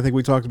fourth. I think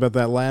we talked about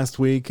that last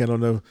week. I don't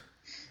know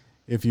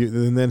if you,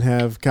 and then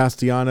have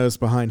Castellanos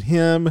behind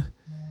him.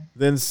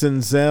 Then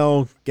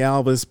Senzel,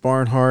 Galvis,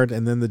 Barnhart,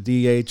 and then the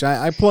DH.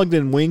 I plugged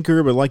in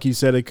Winker, but like you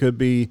said, it could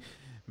be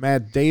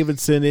Matt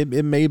Davidson.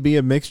 It may be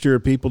a mixture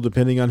of people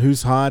depending on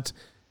who's hot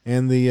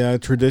and the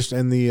tradition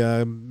and the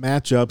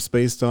matchups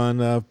based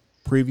on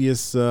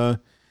previous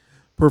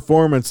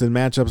performance and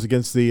matchups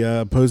against the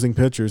opposing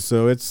pitchers.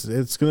 So it's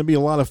going to be a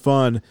lot of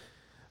fun.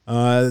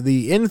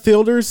 The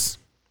infielders,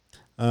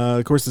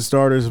 of course, the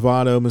starters: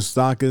 Votto,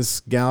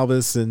 Moustakas,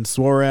 Galvis, and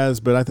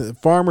Suarez. But I think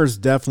Farmer's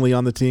definitely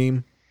on the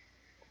team.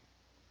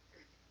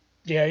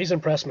 Yeah, he's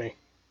impressed me.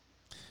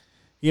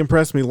 He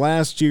impressed me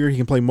last year. He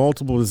can play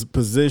multiple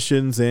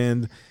positions,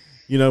 and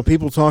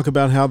people talk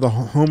about how the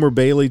Homer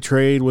Bailey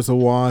trade was a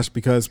wash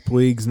because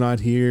Puig's not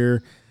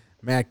here.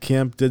 Matt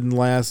Kemp didn't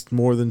last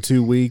more than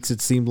 2 weeks,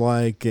 it seemed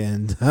like,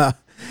 and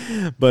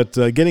but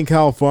getting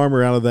Kyle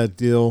Farmer out of that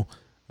deal,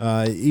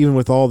 even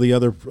with all the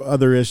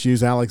other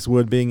issues, Alex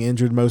Wood being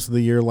injured most of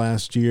the year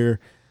last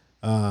year,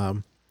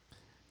 that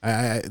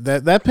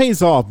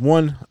pays off.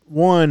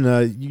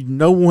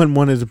 No one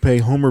wanted to pay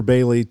Homer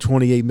Bailey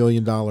 $28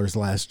 million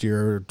last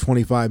year, or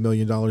 $25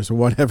 million, or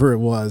whatever it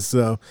was.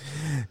 So,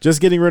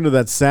 just getting rid of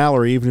that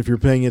salary, even if you're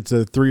paying it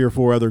to 3 or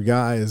 4 other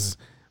guys,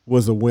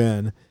 was a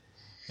win.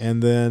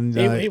 And then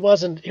he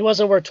wasn't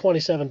worth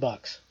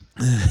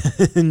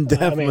 $27.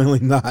 Definitely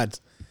not.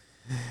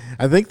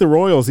 I think the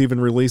Royals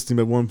even released him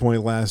at one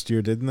point last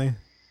year, didn't they?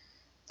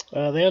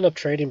 They ended up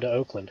trading him to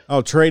Oakland.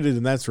 Oh, traded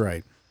him. That's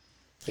right.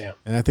 Yeah.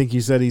 And I think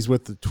you said he's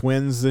with the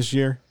Twins this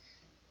year.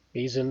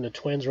 He's in the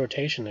Twins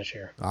rotation this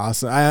year.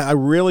 Awesome. I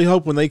really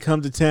hope when they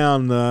come to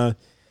town,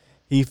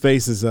 he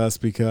faces us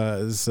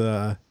because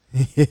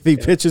if he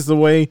pitches the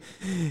way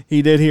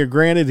he did here,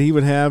 granted, he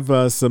would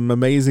have some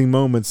amazing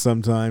moments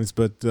sometimes,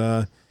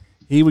 but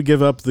he would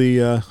give up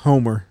the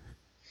homer.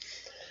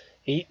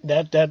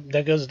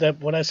 That goes to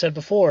what I said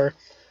before.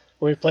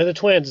 When we play the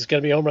Twins, it's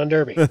going to be home run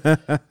derby.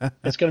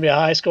 It's going to be a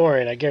high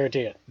scoring, I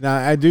guarantee it. Now,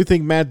 I do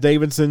think Matt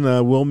Davidson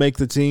will make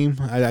the team.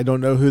 I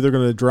don't know who they're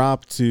going to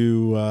drop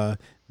to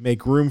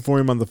make room for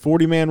him on the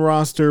 40-man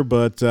roster,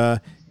 but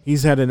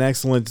he's had an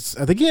excellent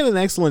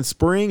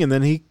spring, and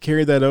then he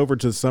carried that over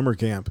to summer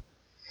camp.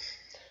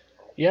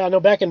 Yeah, I know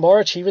back in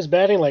March he was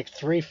batting like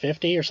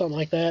 350 or something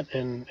like that,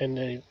 and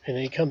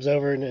he comes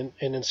over and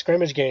in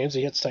scrimmage games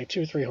he hits like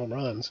 2 or 3 home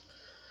runs.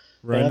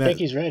 Right, I think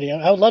he's ready.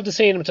 I would love to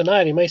see him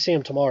tonight. He may see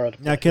him tomorrow.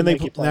 Now, can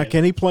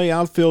he play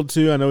outfield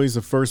too? I know he's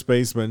a first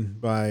baseman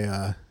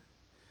by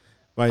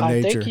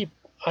nature.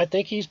 I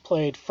think he's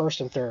played first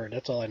and third.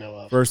 That's all I know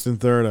of. First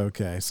and third,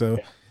 okay. So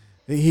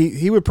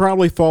he would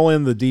probably fall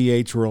in the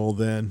DH role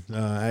then.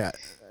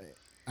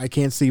 I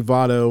can't see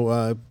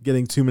Votto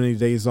getting too many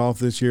days off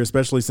this year,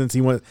 especially since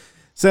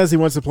says he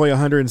wants to play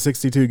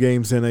 162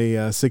 games in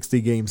a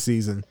 60-game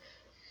season.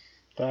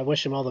 I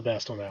wish him all the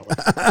best on that one.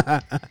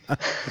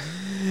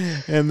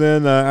 And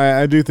then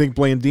I do think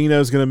Blandino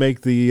is going to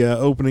make the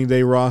opening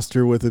day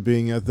roster with it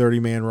being a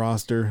 30-man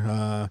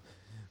roster.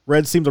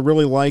 Reds seem to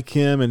really like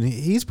him, and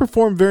he's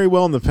performed very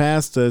well in the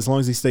past as long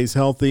as he stays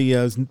healthy.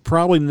 He's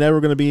probably never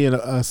going to be an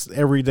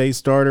everyday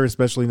starter,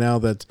 especially now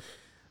that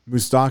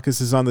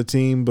Moustakas is on the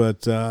team,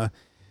 but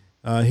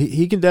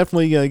he can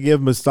definitely give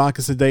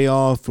Moustakas a day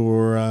off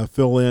or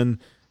fill in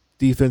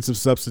defensive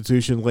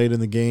substitution late in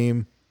the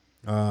game.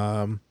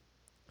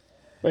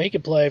 Well, he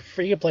could play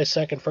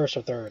second, first,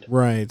 or third.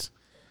 Right.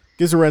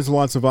 Gives the Reds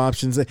lots of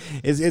options.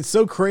 It's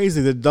so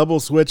crazy that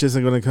double switch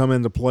isn't going to come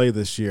into play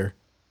this year.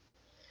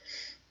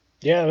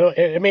 Yeah,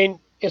 I mean,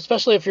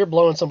 especially if you're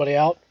blowing somebody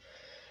out,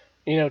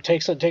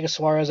 take a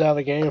Suarez out of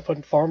the game and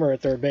put Farmer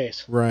at third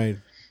base. Right.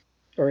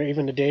 Or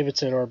even to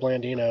Davidson or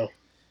Blandino.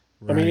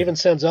 Right. I mean, even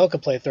Senzel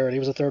could play third. He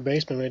was a third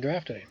baseman when they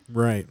drafted him.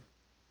 Right.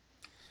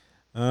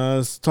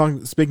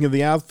 Speaking of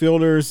the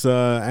outfielders,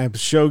 I have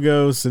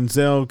Shogo,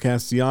 Senzel,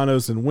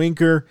 Castellanos, and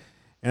Winker.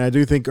 And I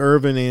do think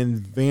Irvin and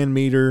Van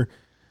Meter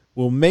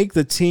will make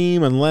the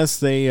team unless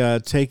they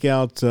take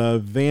out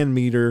Van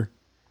Meter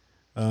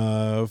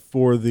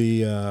for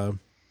the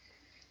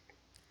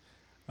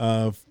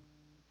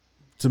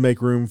to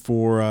make room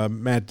for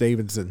Matt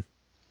Davidson.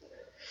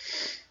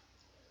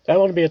 That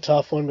would be a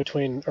tough one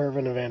between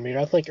Irvin and Van Meter.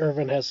 I don't think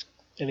Irvin has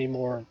any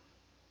more.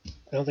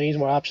 I don't think he's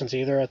more options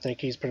either. I think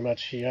he's pretty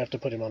much, you have to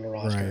put him on the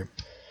roster. Right.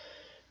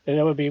 And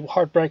it would be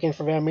heartbreaking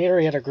for Van Meter.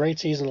 He had a great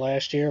season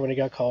last year when he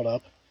got called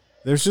up.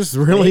 There's just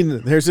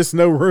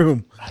no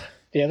room.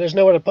 Yeah, there's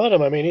nowhere to put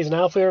him. I mean, he's an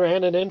outfielder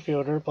and an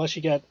infielder. Plus,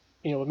 you got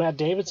with Matt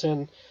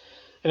Davidson,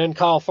 and then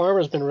Kyle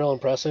Farmer's been real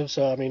impressive.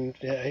 So I mean,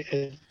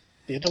 it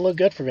didn't look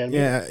good for Van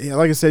Meter. Yeah,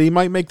 like I said, he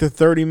might make the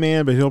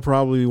 30-man, but he'll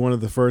probably be one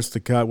of the first to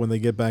cut when they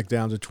get back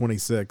down to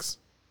 26.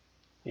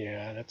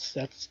 Yeah,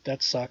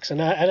 that sucks, and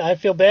I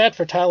feel bad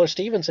for Tyler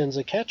Stevenson as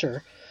a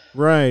catcher.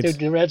 Right.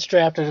 The Reds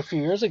drafted a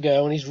few years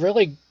ago, and he's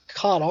really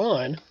caught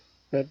on.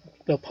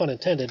 No pun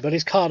intended, but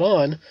he's caught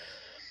on.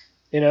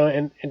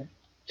 And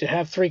to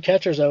have three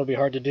catchers, that would be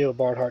hard to do with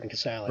Barnhart and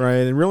Casale. Right,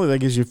 and really that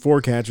gives you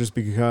four catchers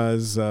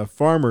because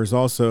Farmer's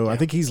also, I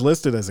think he's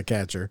listed as a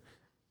catcher.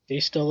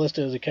 He's still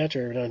listed as a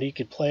catcher, and he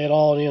could play it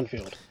all in the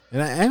infield.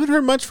 And I haven't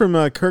heard much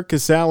from Kirk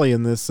Casale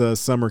in this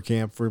summer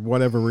camp for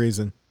whatever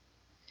reason.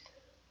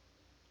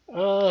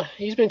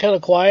 He's been kind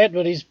of quiet,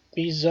 but he's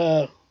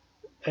I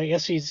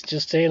guess he's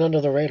just staying under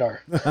the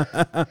radar.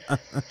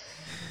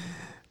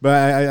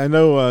 But I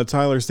know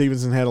Tyler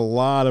Stevenson had a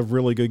lot of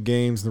really good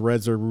games. The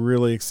Reds are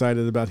really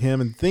excited about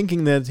him and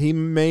thinking that he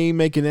may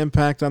make an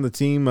impact on the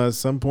team at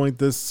some point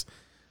this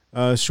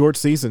short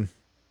season.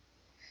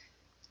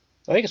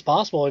 I think it's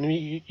possible. And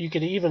you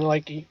could even,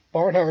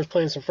 Barnhart was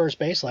playing some first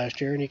base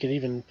last year, and you could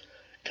even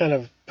kind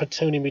of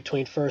platoon him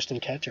between first and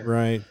catcher.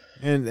 Right.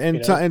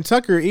 And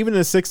Tucker, even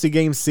in a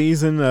 60-game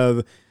season,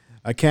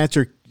 a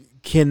catcher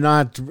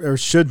cannot or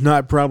should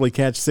not probably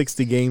catch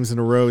 60 games in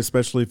a row,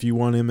 especially if you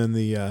want him in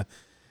the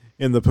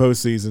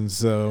postseason.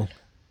 So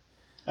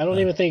I don't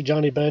even think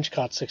Johnny Bench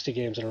caught 60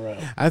 games in a row.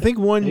 I think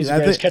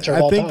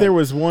there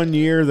was one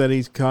year that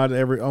he's caught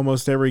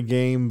almost every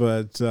game,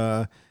 but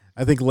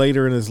I think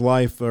later in his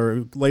life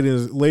or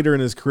later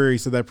in his career, he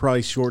said that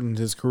probably shortened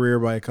his career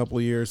by a couple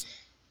of years.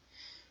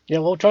 Yeah,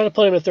 well, trying to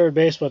put him at third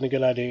base wasn't a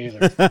good idea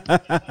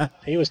either.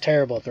 He was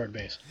terrible at third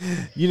base.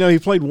 He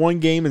played one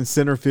game in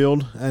center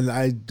field, and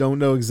I don't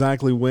know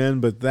exactly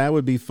when, but that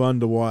would be fun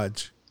to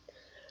watch.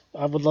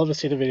 I would love to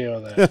see the video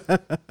of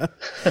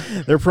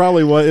that. There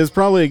probably was. It's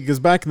probably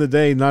because back in the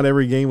day, not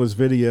every game was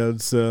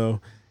videoed, so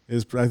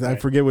I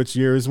forget which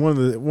year. It was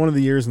one of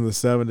the years in the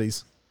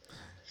 70s.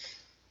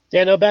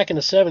 Yeah, no, back in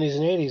the 70s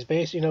and 80s,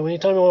 when you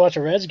tell me to watch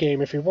a Reds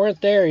game, if you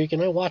weren't there, you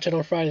can watch it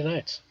on Friday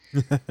nights.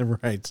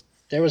 Right.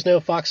 There was no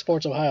Fox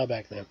Sports Ohio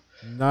back then.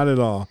 Not at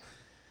all.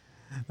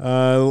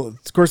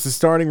 Of course, the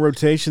starting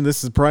rotation,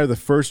 this is probably the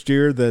first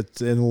year that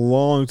in a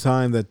long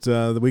time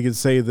that we can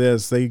say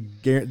this. They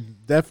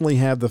definitely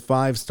have the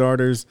five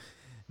starters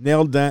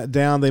nailed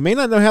down. They may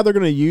not know how they're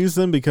going to use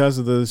them because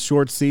of the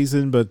short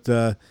season, but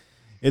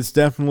it's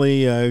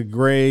definitely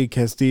Gray,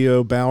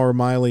 Castillo, Bauer,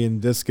 Miley, and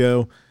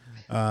Disco.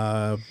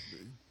 I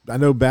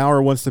know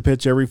Bauer wants to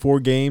pitch every 4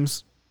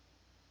 games.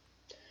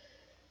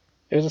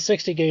 It was a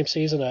 60-game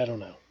season. I don't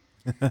know.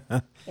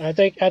 I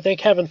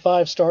think having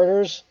 5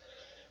 starters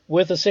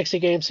with a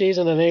 60-game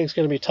season, I think it's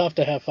going to be tough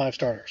to have 5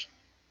 starters.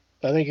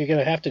 I think you're going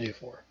to have to do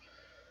 4.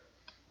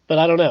 But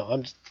I don't know.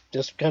 I'm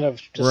just kind of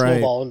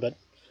snowballing. But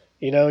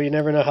you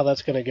never know how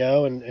that's going to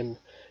go, and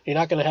you're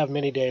not going to have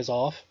many days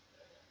off.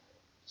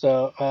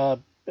 So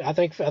I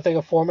think a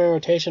 4-man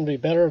rotation would be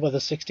better with a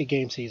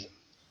 60-game season.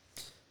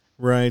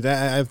 Right.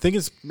 I think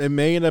it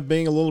may end up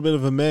being a little bit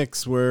of a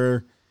mix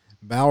where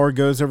Bauer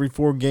goes every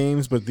 4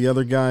 games, but the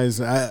other guys,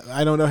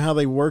 I don't know how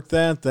they work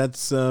that.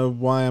 That's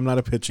why I'm not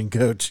a pitching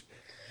coach.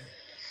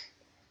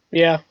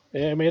 Yeah,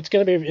 I mean, it's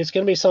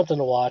gonna be something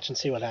to watch and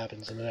see what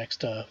happens in the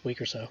next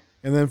week or so.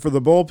 And then for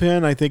the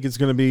bullpen, I think it's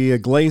going to be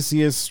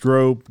Iglesias,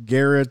 Strope,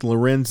 Garrett,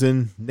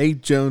 Lorenzen.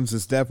 Nate Jones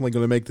is definitely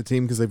going to make the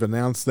team because they've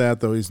announced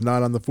that, though he's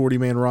not on the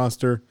 40-man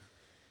roster.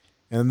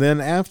 And then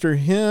after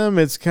him,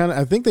 it's kind of,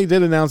 I think they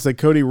did announce that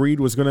Cody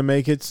Reed was going to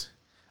make it.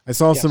 I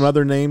saw some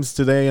other names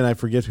today, and I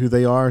forget who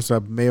they are, so I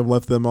may have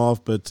left them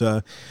off. But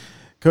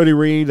Cody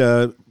Reed,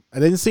 I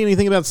didn't see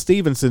anything about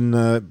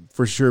Stevenson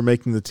for sure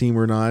making the team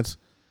or not.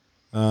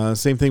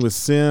 Same thing with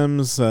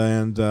Sims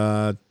and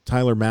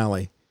Tyler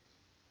Malley.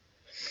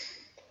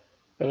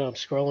 And I'm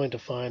scrolling to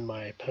find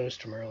my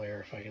post from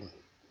earlier if I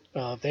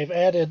can. They've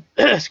added,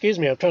 excuse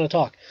me, I'm trying to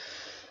talk.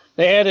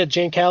 They added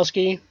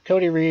Jankowski,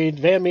 Cody Reed,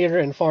 Van Meter,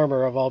 and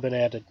Farmer have all been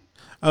added.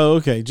 Oh,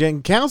 okay.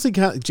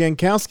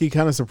 Jankowski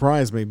kind of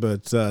surprised me,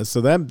 but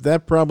so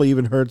that probably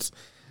even hurts.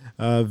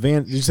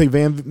 Did you say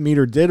Van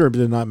Meter did or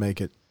did not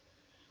make it?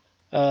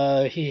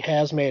 He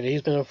has made it.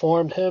 He's been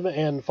informed. Him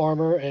and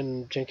Farmer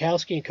and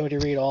Jankowski and Cody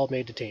Reed all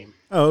made the team.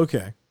 Oh,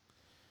 okay.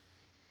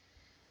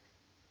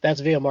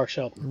 That's via Mark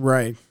Shelton.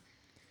 Right.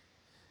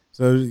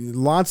 So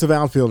lots of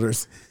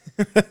outfielders.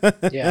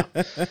 Yeah.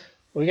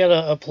 We got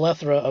a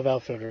plethora of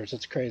outfielders.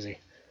 It's crazy.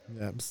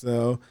 Yep.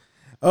 So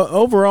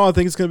overall, I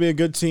think it's going to be a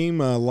good team.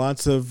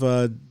 Lots of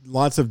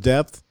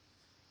depth.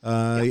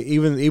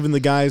 Even the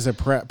guys at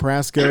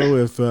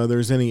Prasco, if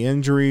there's any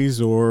injuries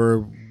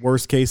or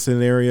worst case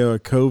scenario, a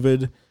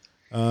COVID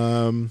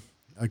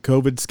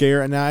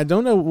scare. Now I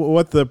don't know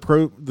what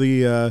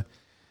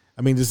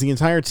I mean, does the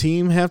entire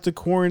team have to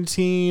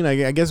quarantine?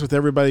 I guess with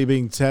everybody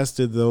being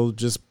tested, they'll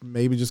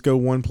maybe just go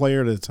one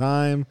player at a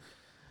time.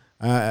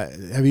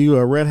 Have you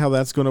read how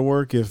that's going to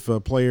work if a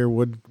player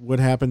would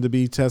happen to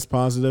be test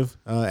positive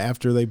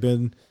after they've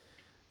been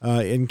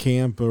in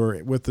camp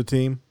or with the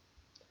team?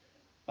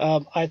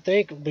 I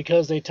think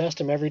because they test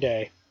them every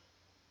day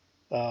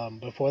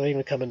before they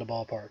even come in the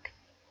ballpark.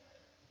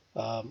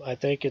 I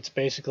think it's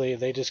basically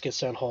they just get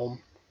sent home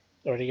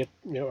or they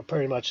get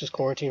pretty much just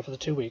quarantined for the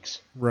 2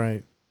 weeks.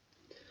 Right.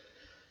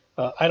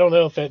 I don't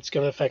know if it's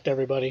going to affect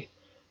everybody,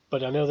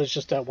 but I know there's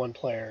just that one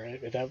player.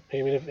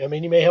 I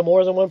mean, you may have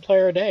more than one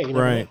player a day.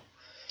 Right.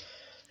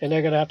 And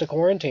they're going to have to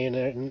quarantine,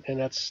 and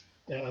that's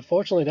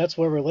unfortunately that's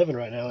where we're living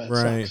right now. It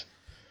right. Sucks.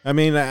 I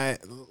mean, I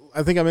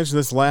think I mentioned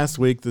this last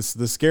week. The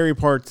scary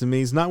part to me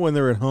is not when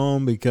they're at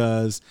home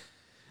because,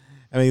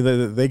 I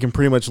mean, they can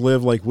pretty much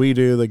live like we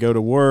do. They go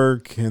to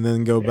work and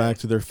then go back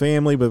to their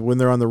family. But when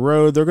they're on the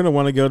road, they're going to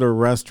want to go to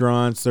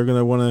restaurants. They're going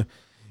to want to,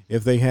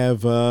 if they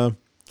have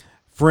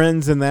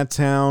friends in that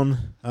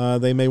town,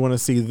 they may want to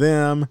see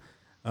them.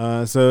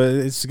 So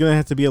it's going to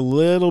have to be a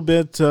little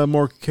bit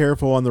more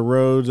careful on the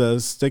road.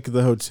 Stick to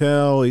the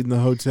hotel, eat in the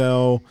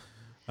hotel.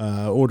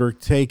 Order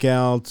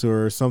takeout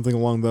or something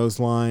along those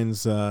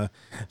lines,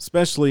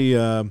 especially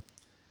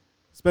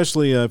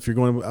if you're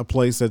going to a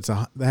place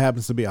that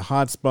happens to be a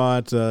hot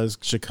spot,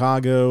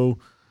 Chicago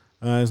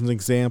as an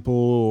example,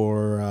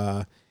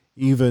 or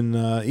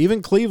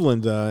even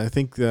Cleveland. I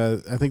think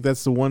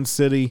that's the one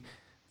city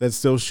that's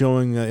still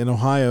showing in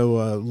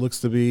Ohio. Looks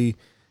to be,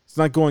 it's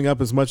not going up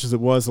as much as it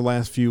was the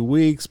last few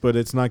weeks, but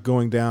it's not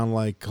going down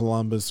like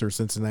Columbus or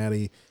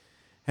Cincinnati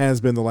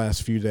has been the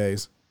last few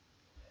days.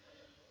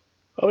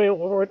 I mean,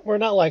 we're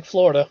not like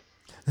Florida.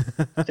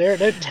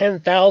 They're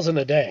 10,000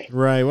 a day.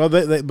 Right. Well,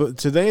 but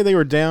today they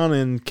were down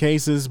in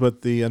cases,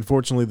 but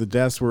unfortunately the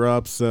deaths were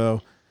up.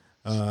 So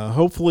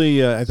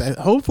hopefully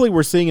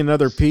we're seeing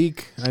another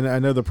peak. I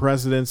know the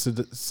president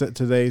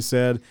today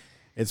said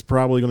it's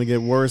probably going to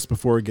get worse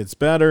before it gets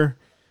better.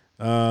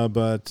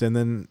 And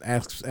then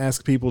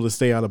ask people to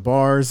stay out of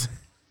bars.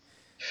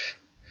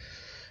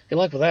 Good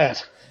luck with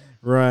that.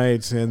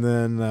 Right, and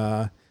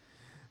then.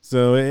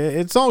 So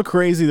it's all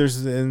crazy.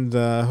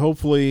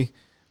 Hopefully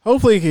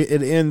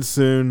it ends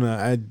soon.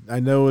 I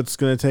know it's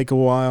going to take a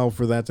while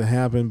for that to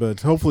happen, but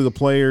hopefully the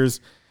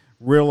players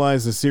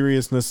realize the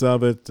seriousness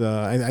of it.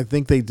 I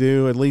think they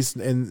do, at least,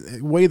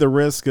 and weigh the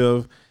risk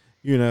of,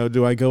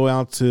 do I go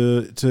out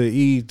to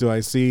eat? Do I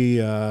see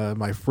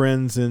my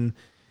friends in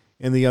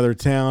the other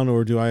town,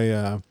 or do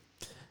I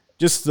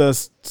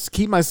just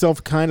keep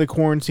myself kind of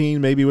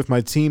quarantined, maybe with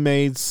my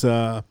teammates?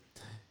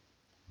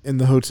 In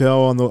the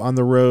hotel on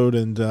the road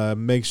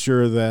and make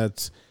sure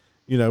that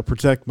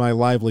protect my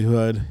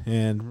livelihood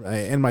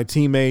and my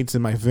teammates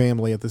and my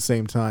family at the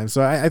same time.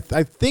 So I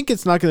think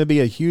it's not going to be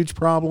a huge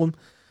problem,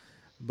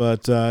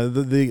 but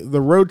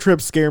the road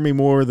trips scare me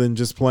more than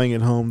just playing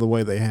at home the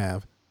way they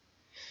have.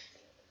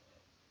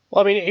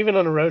 Well, I mean, even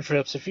on the road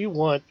trips, if you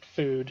want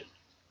food,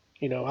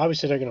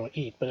 obviously they're going to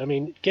eat, but I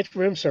mean, get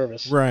room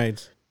service.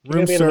 Right,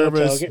 room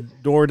service,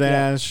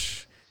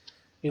 DoorDash.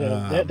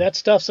 Yeah. That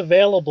stuff's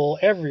available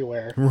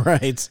everywhere.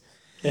 Right.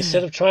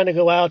 Instead of trying to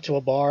go out to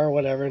a bar or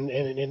whatever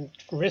and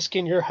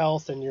risking your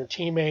health and your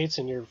teammates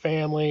and your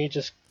family,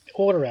 just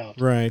order out.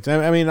 Right.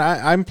 I mean,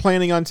 I'm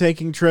planning on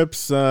taking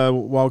trips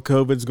while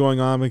COVID's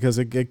going on because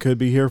it could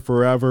be here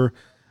forever.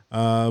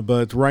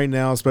 But right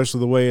now,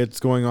 especially the way it's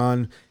going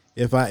on,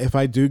 if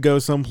I do go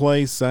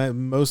someplace,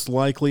 most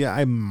likely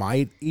I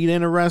might eat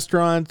in a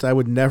restaurant. I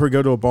would never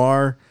go to a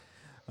bar.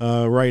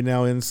 right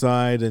now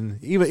inside,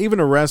 and even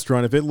a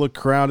restaurant. If it looked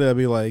crowded, I'd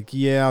be like,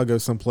 yeah, I'll go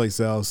someplace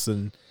else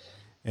and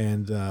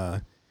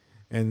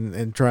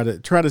try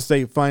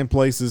to find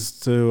places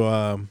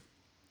to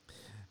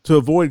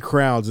avoid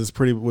crowds.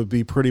 Would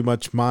be pretty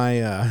much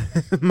my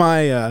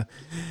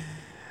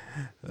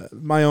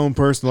my own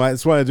personal.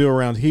 That's what I do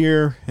around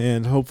here,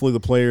 and hopefully the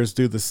players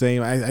do the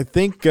same. I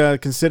think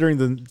considering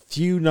the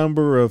few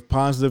number of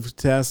positive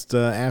tests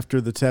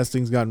after the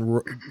testing's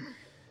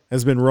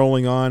has been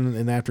rolling on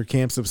and after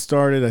camps have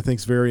started, I think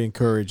it's very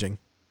encouraging.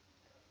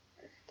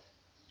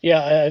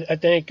 Yeah, I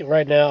think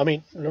right now, I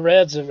mean, the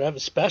Reds,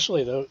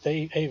 especially though,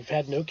 they've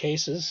had no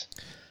cases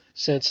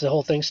since the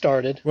whole thing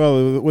started.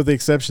 Well, with the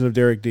exception of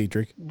Derek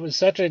Dietrich. With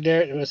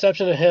the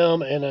exception of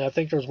him, and I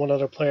think there was one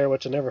other player,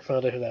 which I never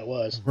found out who that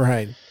was.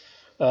 Right.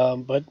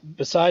 But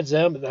besides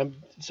them,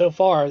 so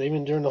far,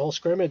 even during the whole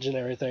scrimmage and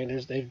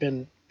everything, they've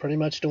been pretty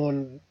much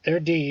doing their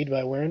deed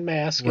by wearing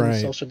masks and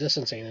social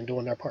distancing and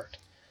doing their part.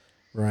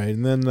 Right.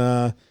 And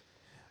then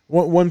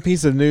one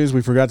piece of news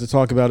we forgot to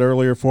talk about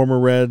earlier, former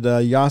Red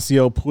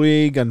Yasiel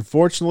Puig,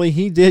 unfortunately,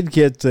 he did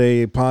get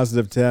a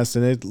positive test,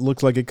 and it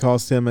looked like it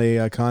cost him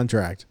a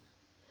contract.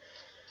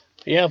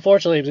 Yeah,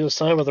 unfortunately, he was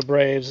signed with the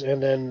Braves,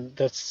 and then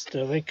I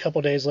think a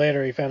couple days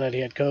later he found out he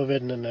had COVID,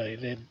 and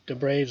then the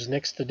Braves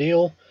nixed the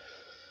deal.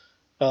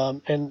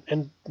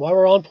 And while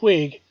we're on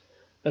Puig,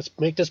 let's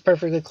make this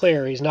perfectly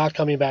clear: he's not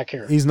coming back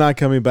here. He's not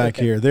coming back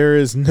here. There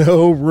is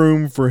no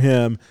room for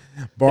him,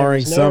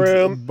 barring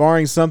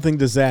something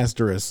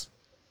disastrous.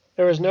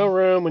 There is no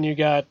room when you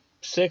got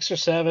 6 or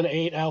 7,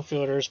 8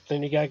 outfielders.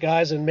 Then you got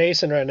guys in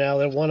Mason right now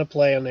that want to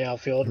play in the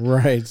outfield,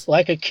 right?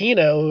 Like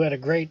Aquino, who had a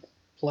great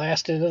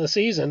last end of the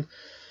season.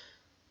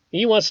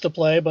 He wants to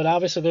play, but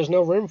obviously there's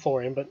no room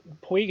for him. But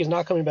Puig is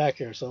not coming back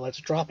here, so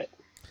let's drop it.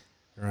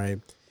 Right.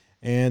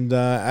 And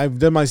I've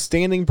done my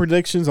standing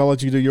predictions. I'll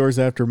let you do yours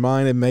after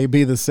mine. It may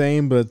be the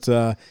same, but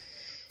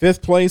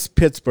 5th place,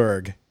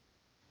 Pittsburgh.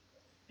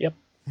 Yep.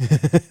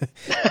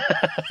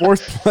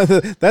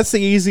 4th, that's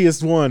the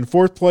easiest one.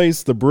 4th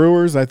place, the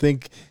Brewers. I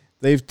think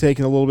they've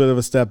taken a little bit of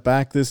a step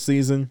back this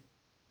season.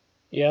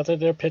 Yeah,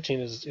 their pitching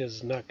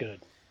is not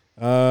good.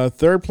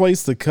 3rd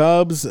place, the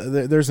Cubs.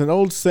 There's an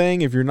old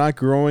saying: if you're not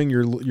growing,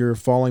 you're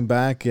falling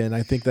back, and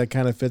I think that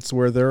kind of fits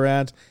where they're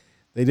at.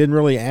 They didn't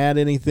really add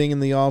anything in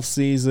the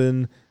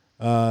offseason.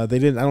 I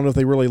don't know if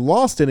they really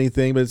lost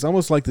anything, but it's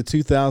almost like the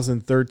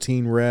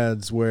 2013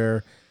 Reds,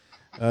 where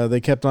they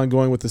kept on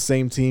going with the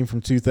same team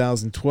from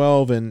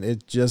 2012, and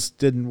it just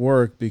didn't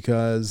work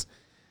because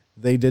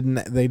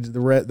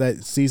that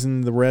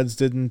season the Reds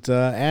didn't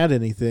add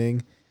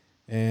anything.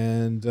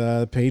 And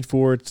paid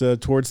for it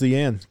towards the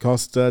end.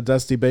 Cost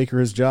Dusty Baker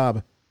his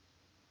job.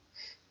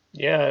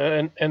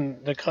 Yeah,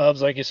 and the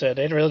Cubs, like you said,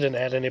 they really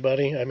didn't add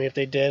anybody. I mean, if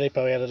they did, they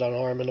probably added an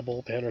arm in the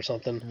bullpen or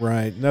something.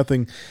 Right,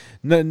 nothing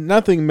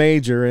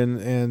major,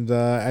 and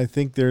I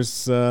think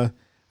there's. I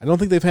don't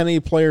think they've had any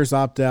players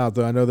opt out,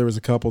 though. I know there was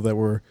a couple that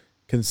were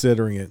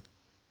considering it.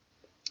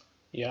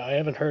 Yeah, I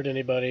haven't heard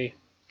anybody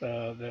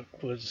that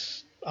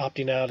was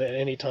opting out at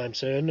any time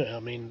soon. I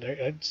mean,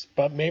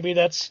 but maybe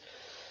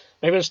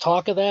there's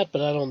talk of that,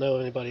 but I don't know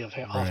anybody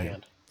offhand.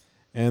 Right.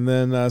 And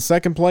then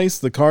 2nd place,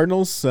 the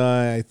Cardinals.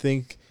 I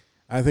think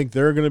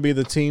they're going to be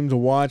the team to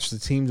watch, the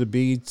team to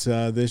beat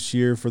this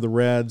year for the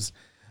Reds.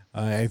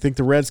 I think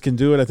the Reds can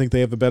do it. I think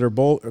they have a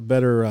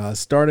better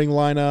starting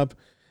lineup,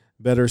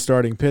 better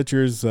starting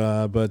pitchers.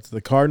 But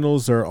the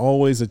Cardinals are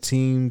always a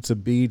team to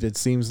beat. It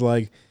seems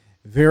like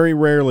very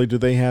rarely do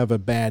they have a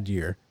bad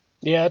year.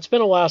 Yeah, it's been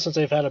a while since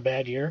they've had a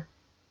bad year.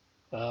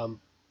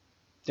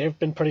 They've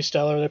been pretty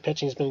stellar. Their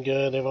pitching's been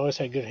good. They've always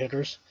had good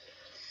hitters.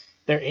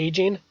 They're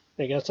aging.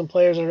 They got some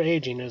players that are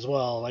aging as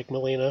well, like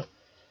Molina,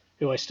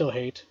 who I still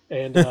hate.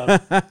 And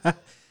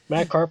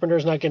Matt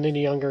Carpenter's not getting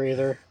any younger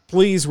either.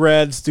 Please,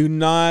 Reds, do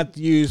not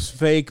use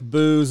fake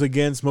boos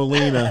against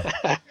Molina.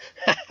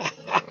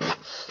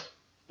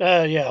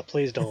 Yeah,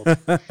 please don't.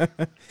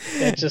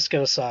 That's just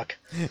going to suck.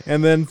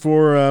 And then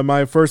for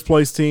my 1st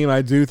place team,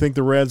 I do think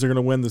the Reds are going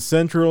to win the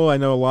Central. I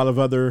know a lot of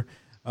other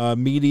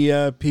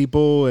media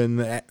people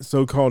and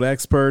so-called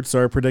experts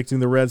are predicting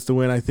the Reds to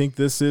win. I think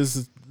this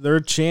is their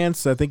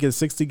chance. I think a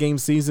 60-game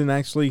season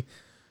actually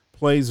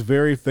plays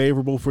very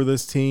favorable for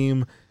this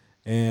team,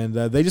 and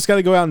they just got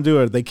to go out and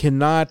do it. They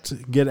cannot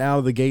get out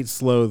of the gate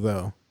slow,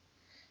 though.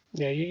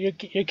 Yeah,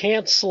 you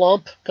can't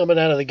slump coming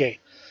out of the gate.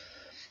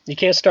 You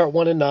can't start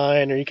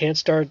 1-9, or you can't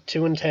start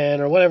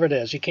 2-10, or whatever it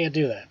is. You can't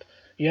do that.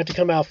 You have to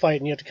come out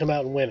fighting. You have to come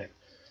out and win it.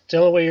 It's the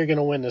only way you're going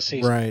to win this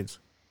season. Right.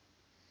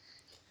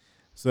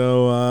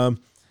 So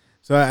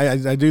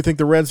I do think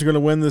the Reds are going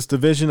to win this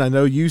division. I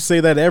know you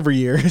say that every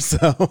year,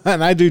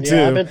 and I do too.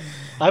 Yeah,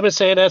 I've been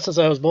saying that since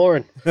I was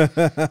born. We're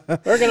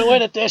going to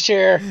win it this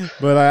year.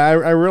 But I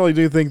really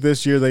do think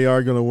this year they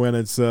are going to win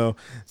it. So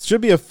it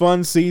should be a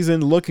fun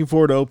season. Looking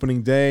forward to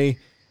opening day,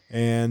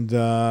 and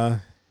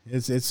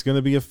it's going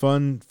to be a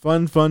fun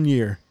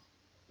year.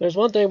 There's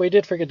one thing we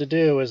did forget to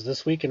do is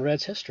This Week in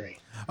Reds History.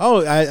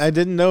 Oh, I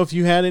didn't know if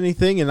you had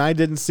anything, and I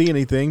didn't see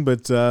anything,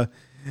 but I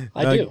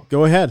do.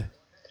 Go ahead.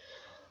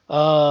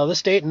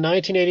 This date in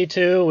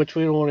 1982, which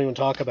we won't even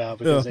talk about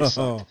because they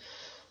sucked.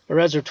 The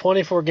Reds are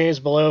 24 games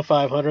below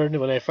 500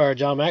 when they fired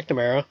John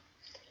McNamara.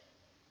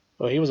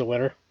 Well, he was a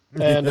winner.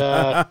 And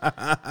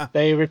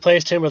they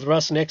replaced him with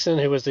Russ Nixon,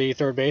 who was the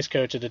third base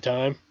coach at the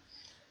time.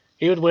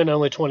 He would win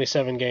only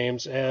 27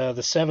 games.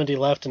 The 70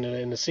 left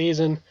in the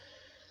season.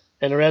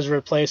 And the Reds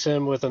replaced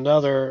him with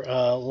another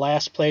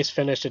last place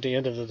finish at the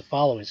end of the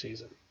following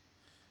season.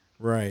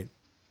 Right.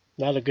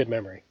 Not a good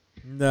memory.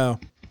 No.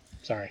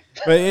 Sorry.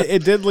 But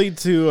it did lead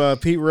to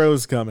Pete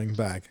Rose coming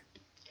back.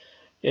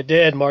 It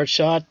did. Marge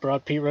Schott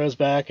brought Pete Rose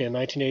back in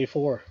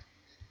 1984.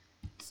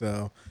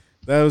 So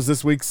that was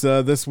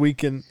this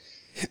week in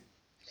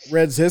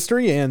Reds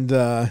history, and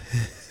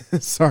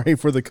sorry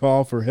for the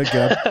call for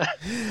hiccup.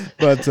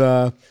 But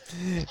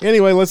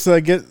anyway, let's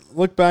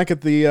look back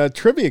at the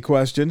trivia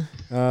question.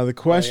 The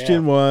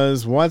question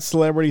was, what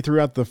celebrity threw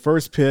out the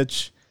first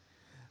pitch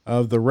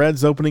of the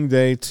Reds opening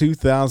day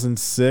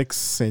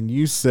 2006? And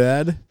you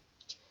said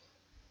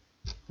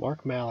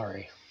Mark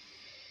Mallory.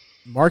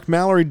 Mark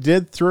Mallory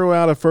did throw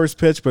out a first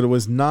pitch, but it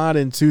was not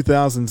in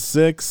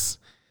 2006.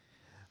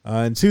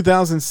 In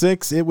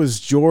 2006, it was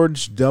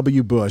George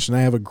W. Bush, and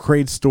I have a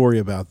great story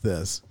about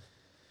this.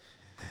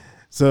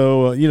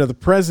 So, the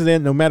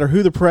president, no matter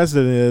who the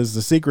president is,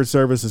 the Secret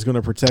Service is going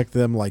to protect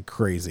them like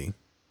crazy.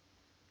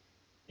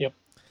 Yep.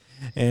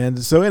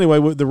 And so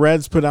anyway, the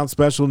Reds put out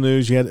special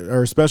news,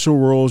 special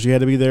rules. You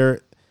had to be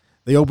there.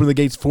 They opened the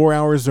gates 4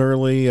 hours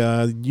early.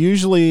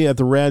 Usually at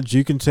the Reds,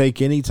 you can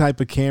take any type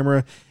of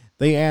camera.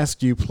 They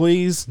asked you,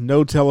 please,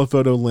 no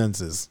telephoto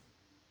lenses.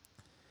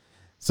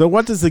 So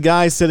what does the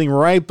guy sitting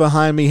right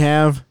behind me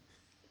have?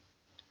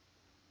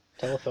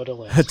 Telephoto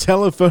lens. A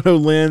telephoto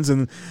lens,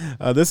 and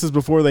this is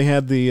before they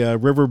had the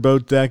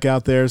riverboat deck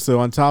out there. So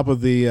on top of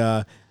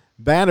the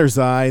batter's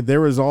eye, there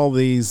was all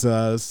these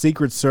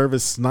Secret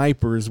Service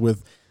snipers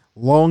with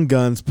long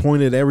guns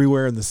pointed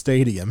everywhere in the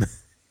stadium.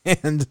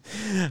 And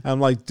I'm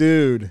like,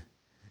 dude,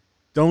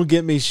 don't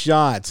get me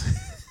shot.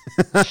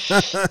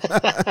 Because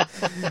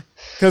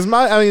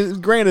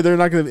granted, they're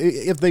not going to.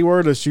 If they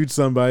were to shoot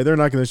somebody, they're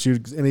not going to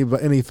shoot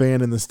any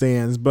fan in the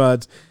stands.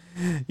 But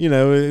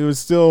it was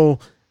still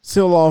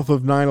off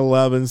of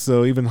 9/11,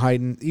 so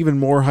even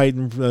more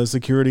heightened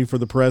security for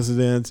the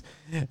president.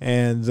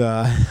 And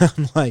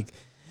I'm like,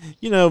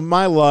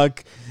 my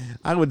luck,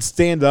 I would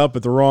stand up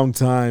at the wrong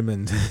time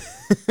and.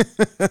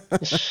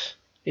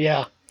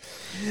 Yeah.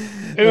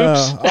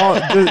 Oops.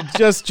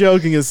 Just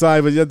joking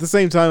aside, but at the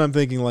same time, I'm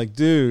thinking like,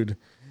 dude.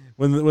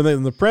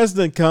 When the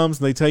president comes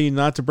and they tell you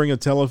not to bring a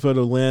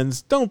telephoto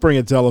lens, don't bring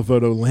a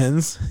telephoto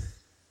lens.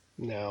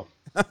 No.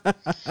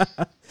 But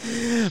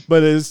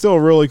it's still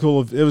really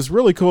cool. It was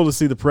really cool to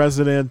see the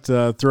president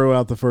throw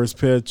out the first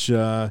pitch.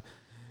 I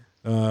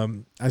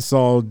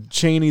saw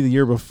Cheney the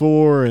year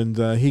before, and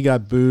he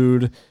got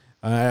booed.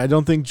 I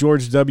don't think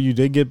George W.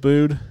 did get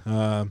booed,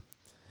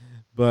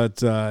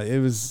 but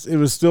it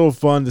was still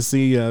fun to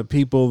see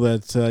people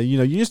that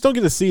you just don't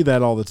get to see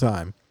that all the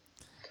time.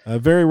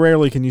 Very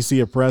rarely can you see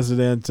a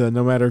president,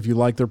 no matter if you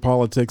like their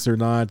politics or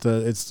not.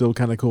 It's still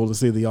kind of cool to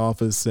see the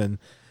office. And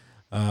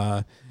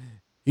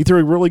he threw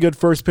a really good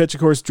first pitch.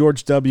 Of course,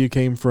 George W.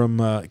 came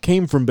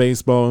from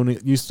baseball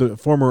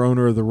and former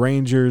owner of the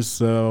Rangers.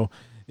 So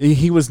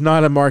he was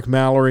not a Mark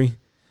Mallory.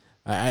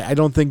 I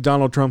don't think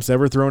Donald Trump's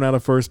ever thrown out a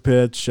first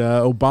pitch.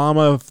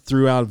 Obama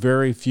threw out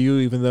very few,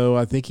 even though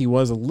I think he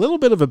was a little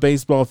bit of a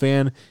baseball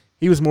fan.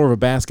 He was more of a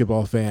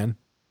basketball fan.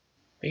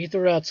 He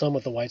threw out some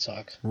with the White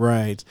Sox.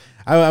 Right.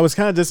 I was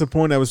kind of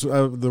disappointed.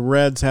 The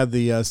Reds had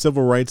the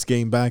civil rights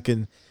game back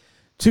in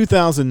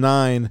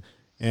 2009,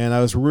 and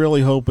I was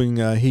really hoping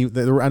I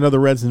know the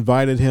Reds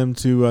invited him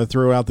to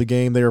throw out the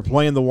game. They were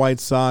playing the White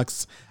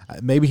Sox.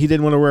 Maybe he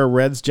didn't want to wear a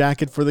Reds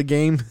jacket for the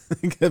game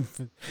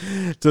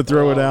to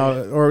throw it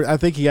out, or I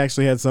think he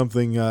actually had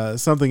something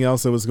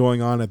else that was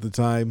going on at the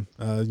time.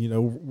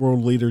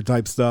 World leader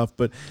type stuff.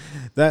 But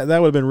that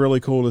would have been really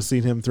cool to see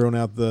him throwing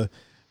out the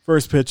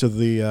first pitch of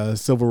the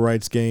civil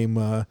rights game.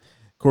 Of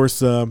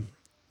course,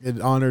 it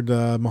honored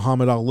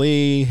Muhammad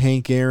Ali,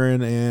 Hank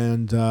Aaron,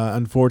 and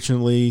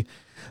unfortunately,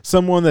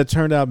 someone that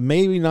turned out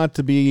maybe not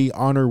to be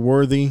honor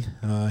worthy.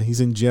 He's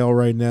in jail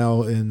right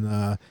now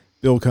in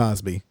Bill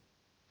Cosby.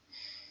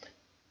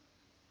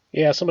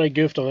 Yeah, somebody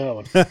goofed on that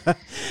one.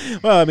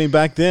 Well,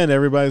 back then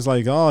everybody's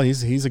like, "Oh,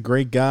 he's a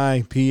great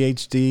guy,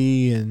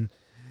 PhD,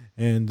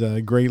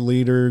 and great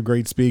leader,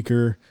 great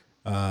speaker."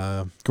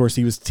 Of course,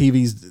 he was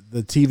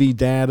the TV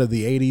dad of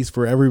the '80s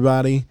for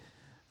everybody.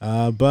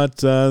 But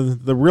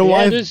the real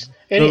life,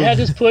 he had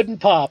his pudding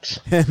pops.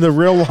 And the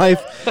real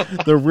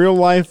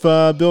life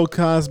Bill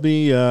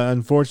Cosby,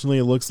 unfortunately,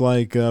 it looks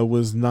like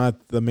was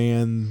not the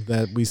man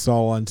that we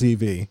saw on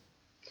TV.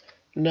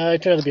 No, he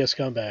turned out to be a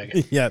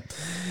scumbag. Yeah.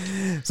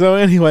 So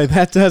anyway,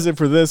 that does it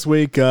for this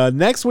week.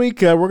 Next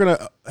week, we're going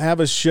to have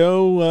a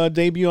show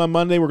debut on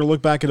Monday. We're going to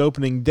look back at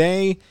opening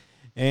day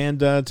and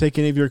take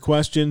any of your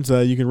questions.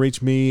 You can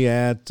reach me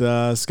at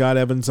Scott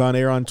Evans on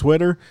Air on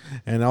Twitter,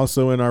 and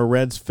also in our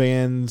Reds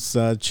Fans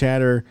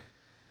Chatter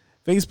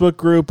Facebook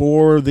group,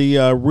 or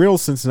the Real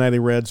Cincinnati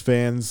Reds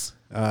Fans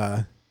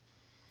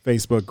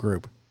Facebook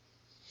group.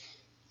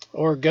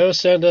 Or go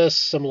send us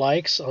some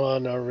likes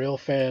on our Real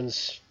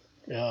Fans,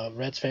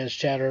 Reds Fans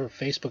Chatter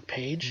Facebook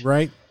page.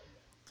 Right.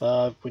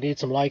 We need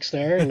some likes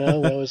there. We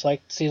always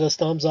like to see those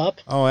thumbs up.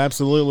 Oh,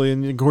 absolutely.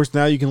 And of course,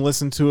 now you can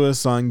listen to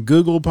us on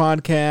Google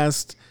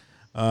Podcast,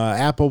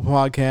 Apple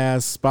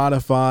Podcasts,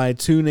 Spotify,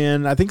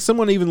 TuneIn. I think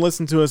someone even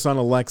listened to us on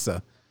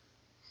Alexa.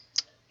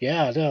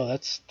 Yeah, no,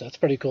 that's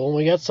pretty cool. And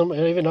we got some,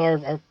 even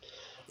our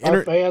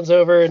fans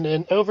over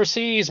and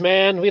overseas,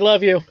 man. We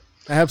love you.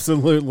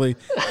 Absolutely.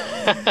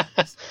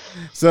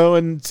 So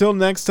until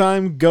next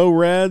time, go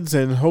Reds,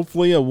 and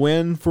hopefully a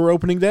win for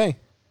opening day.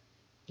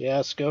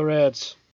 Yes, go Reds.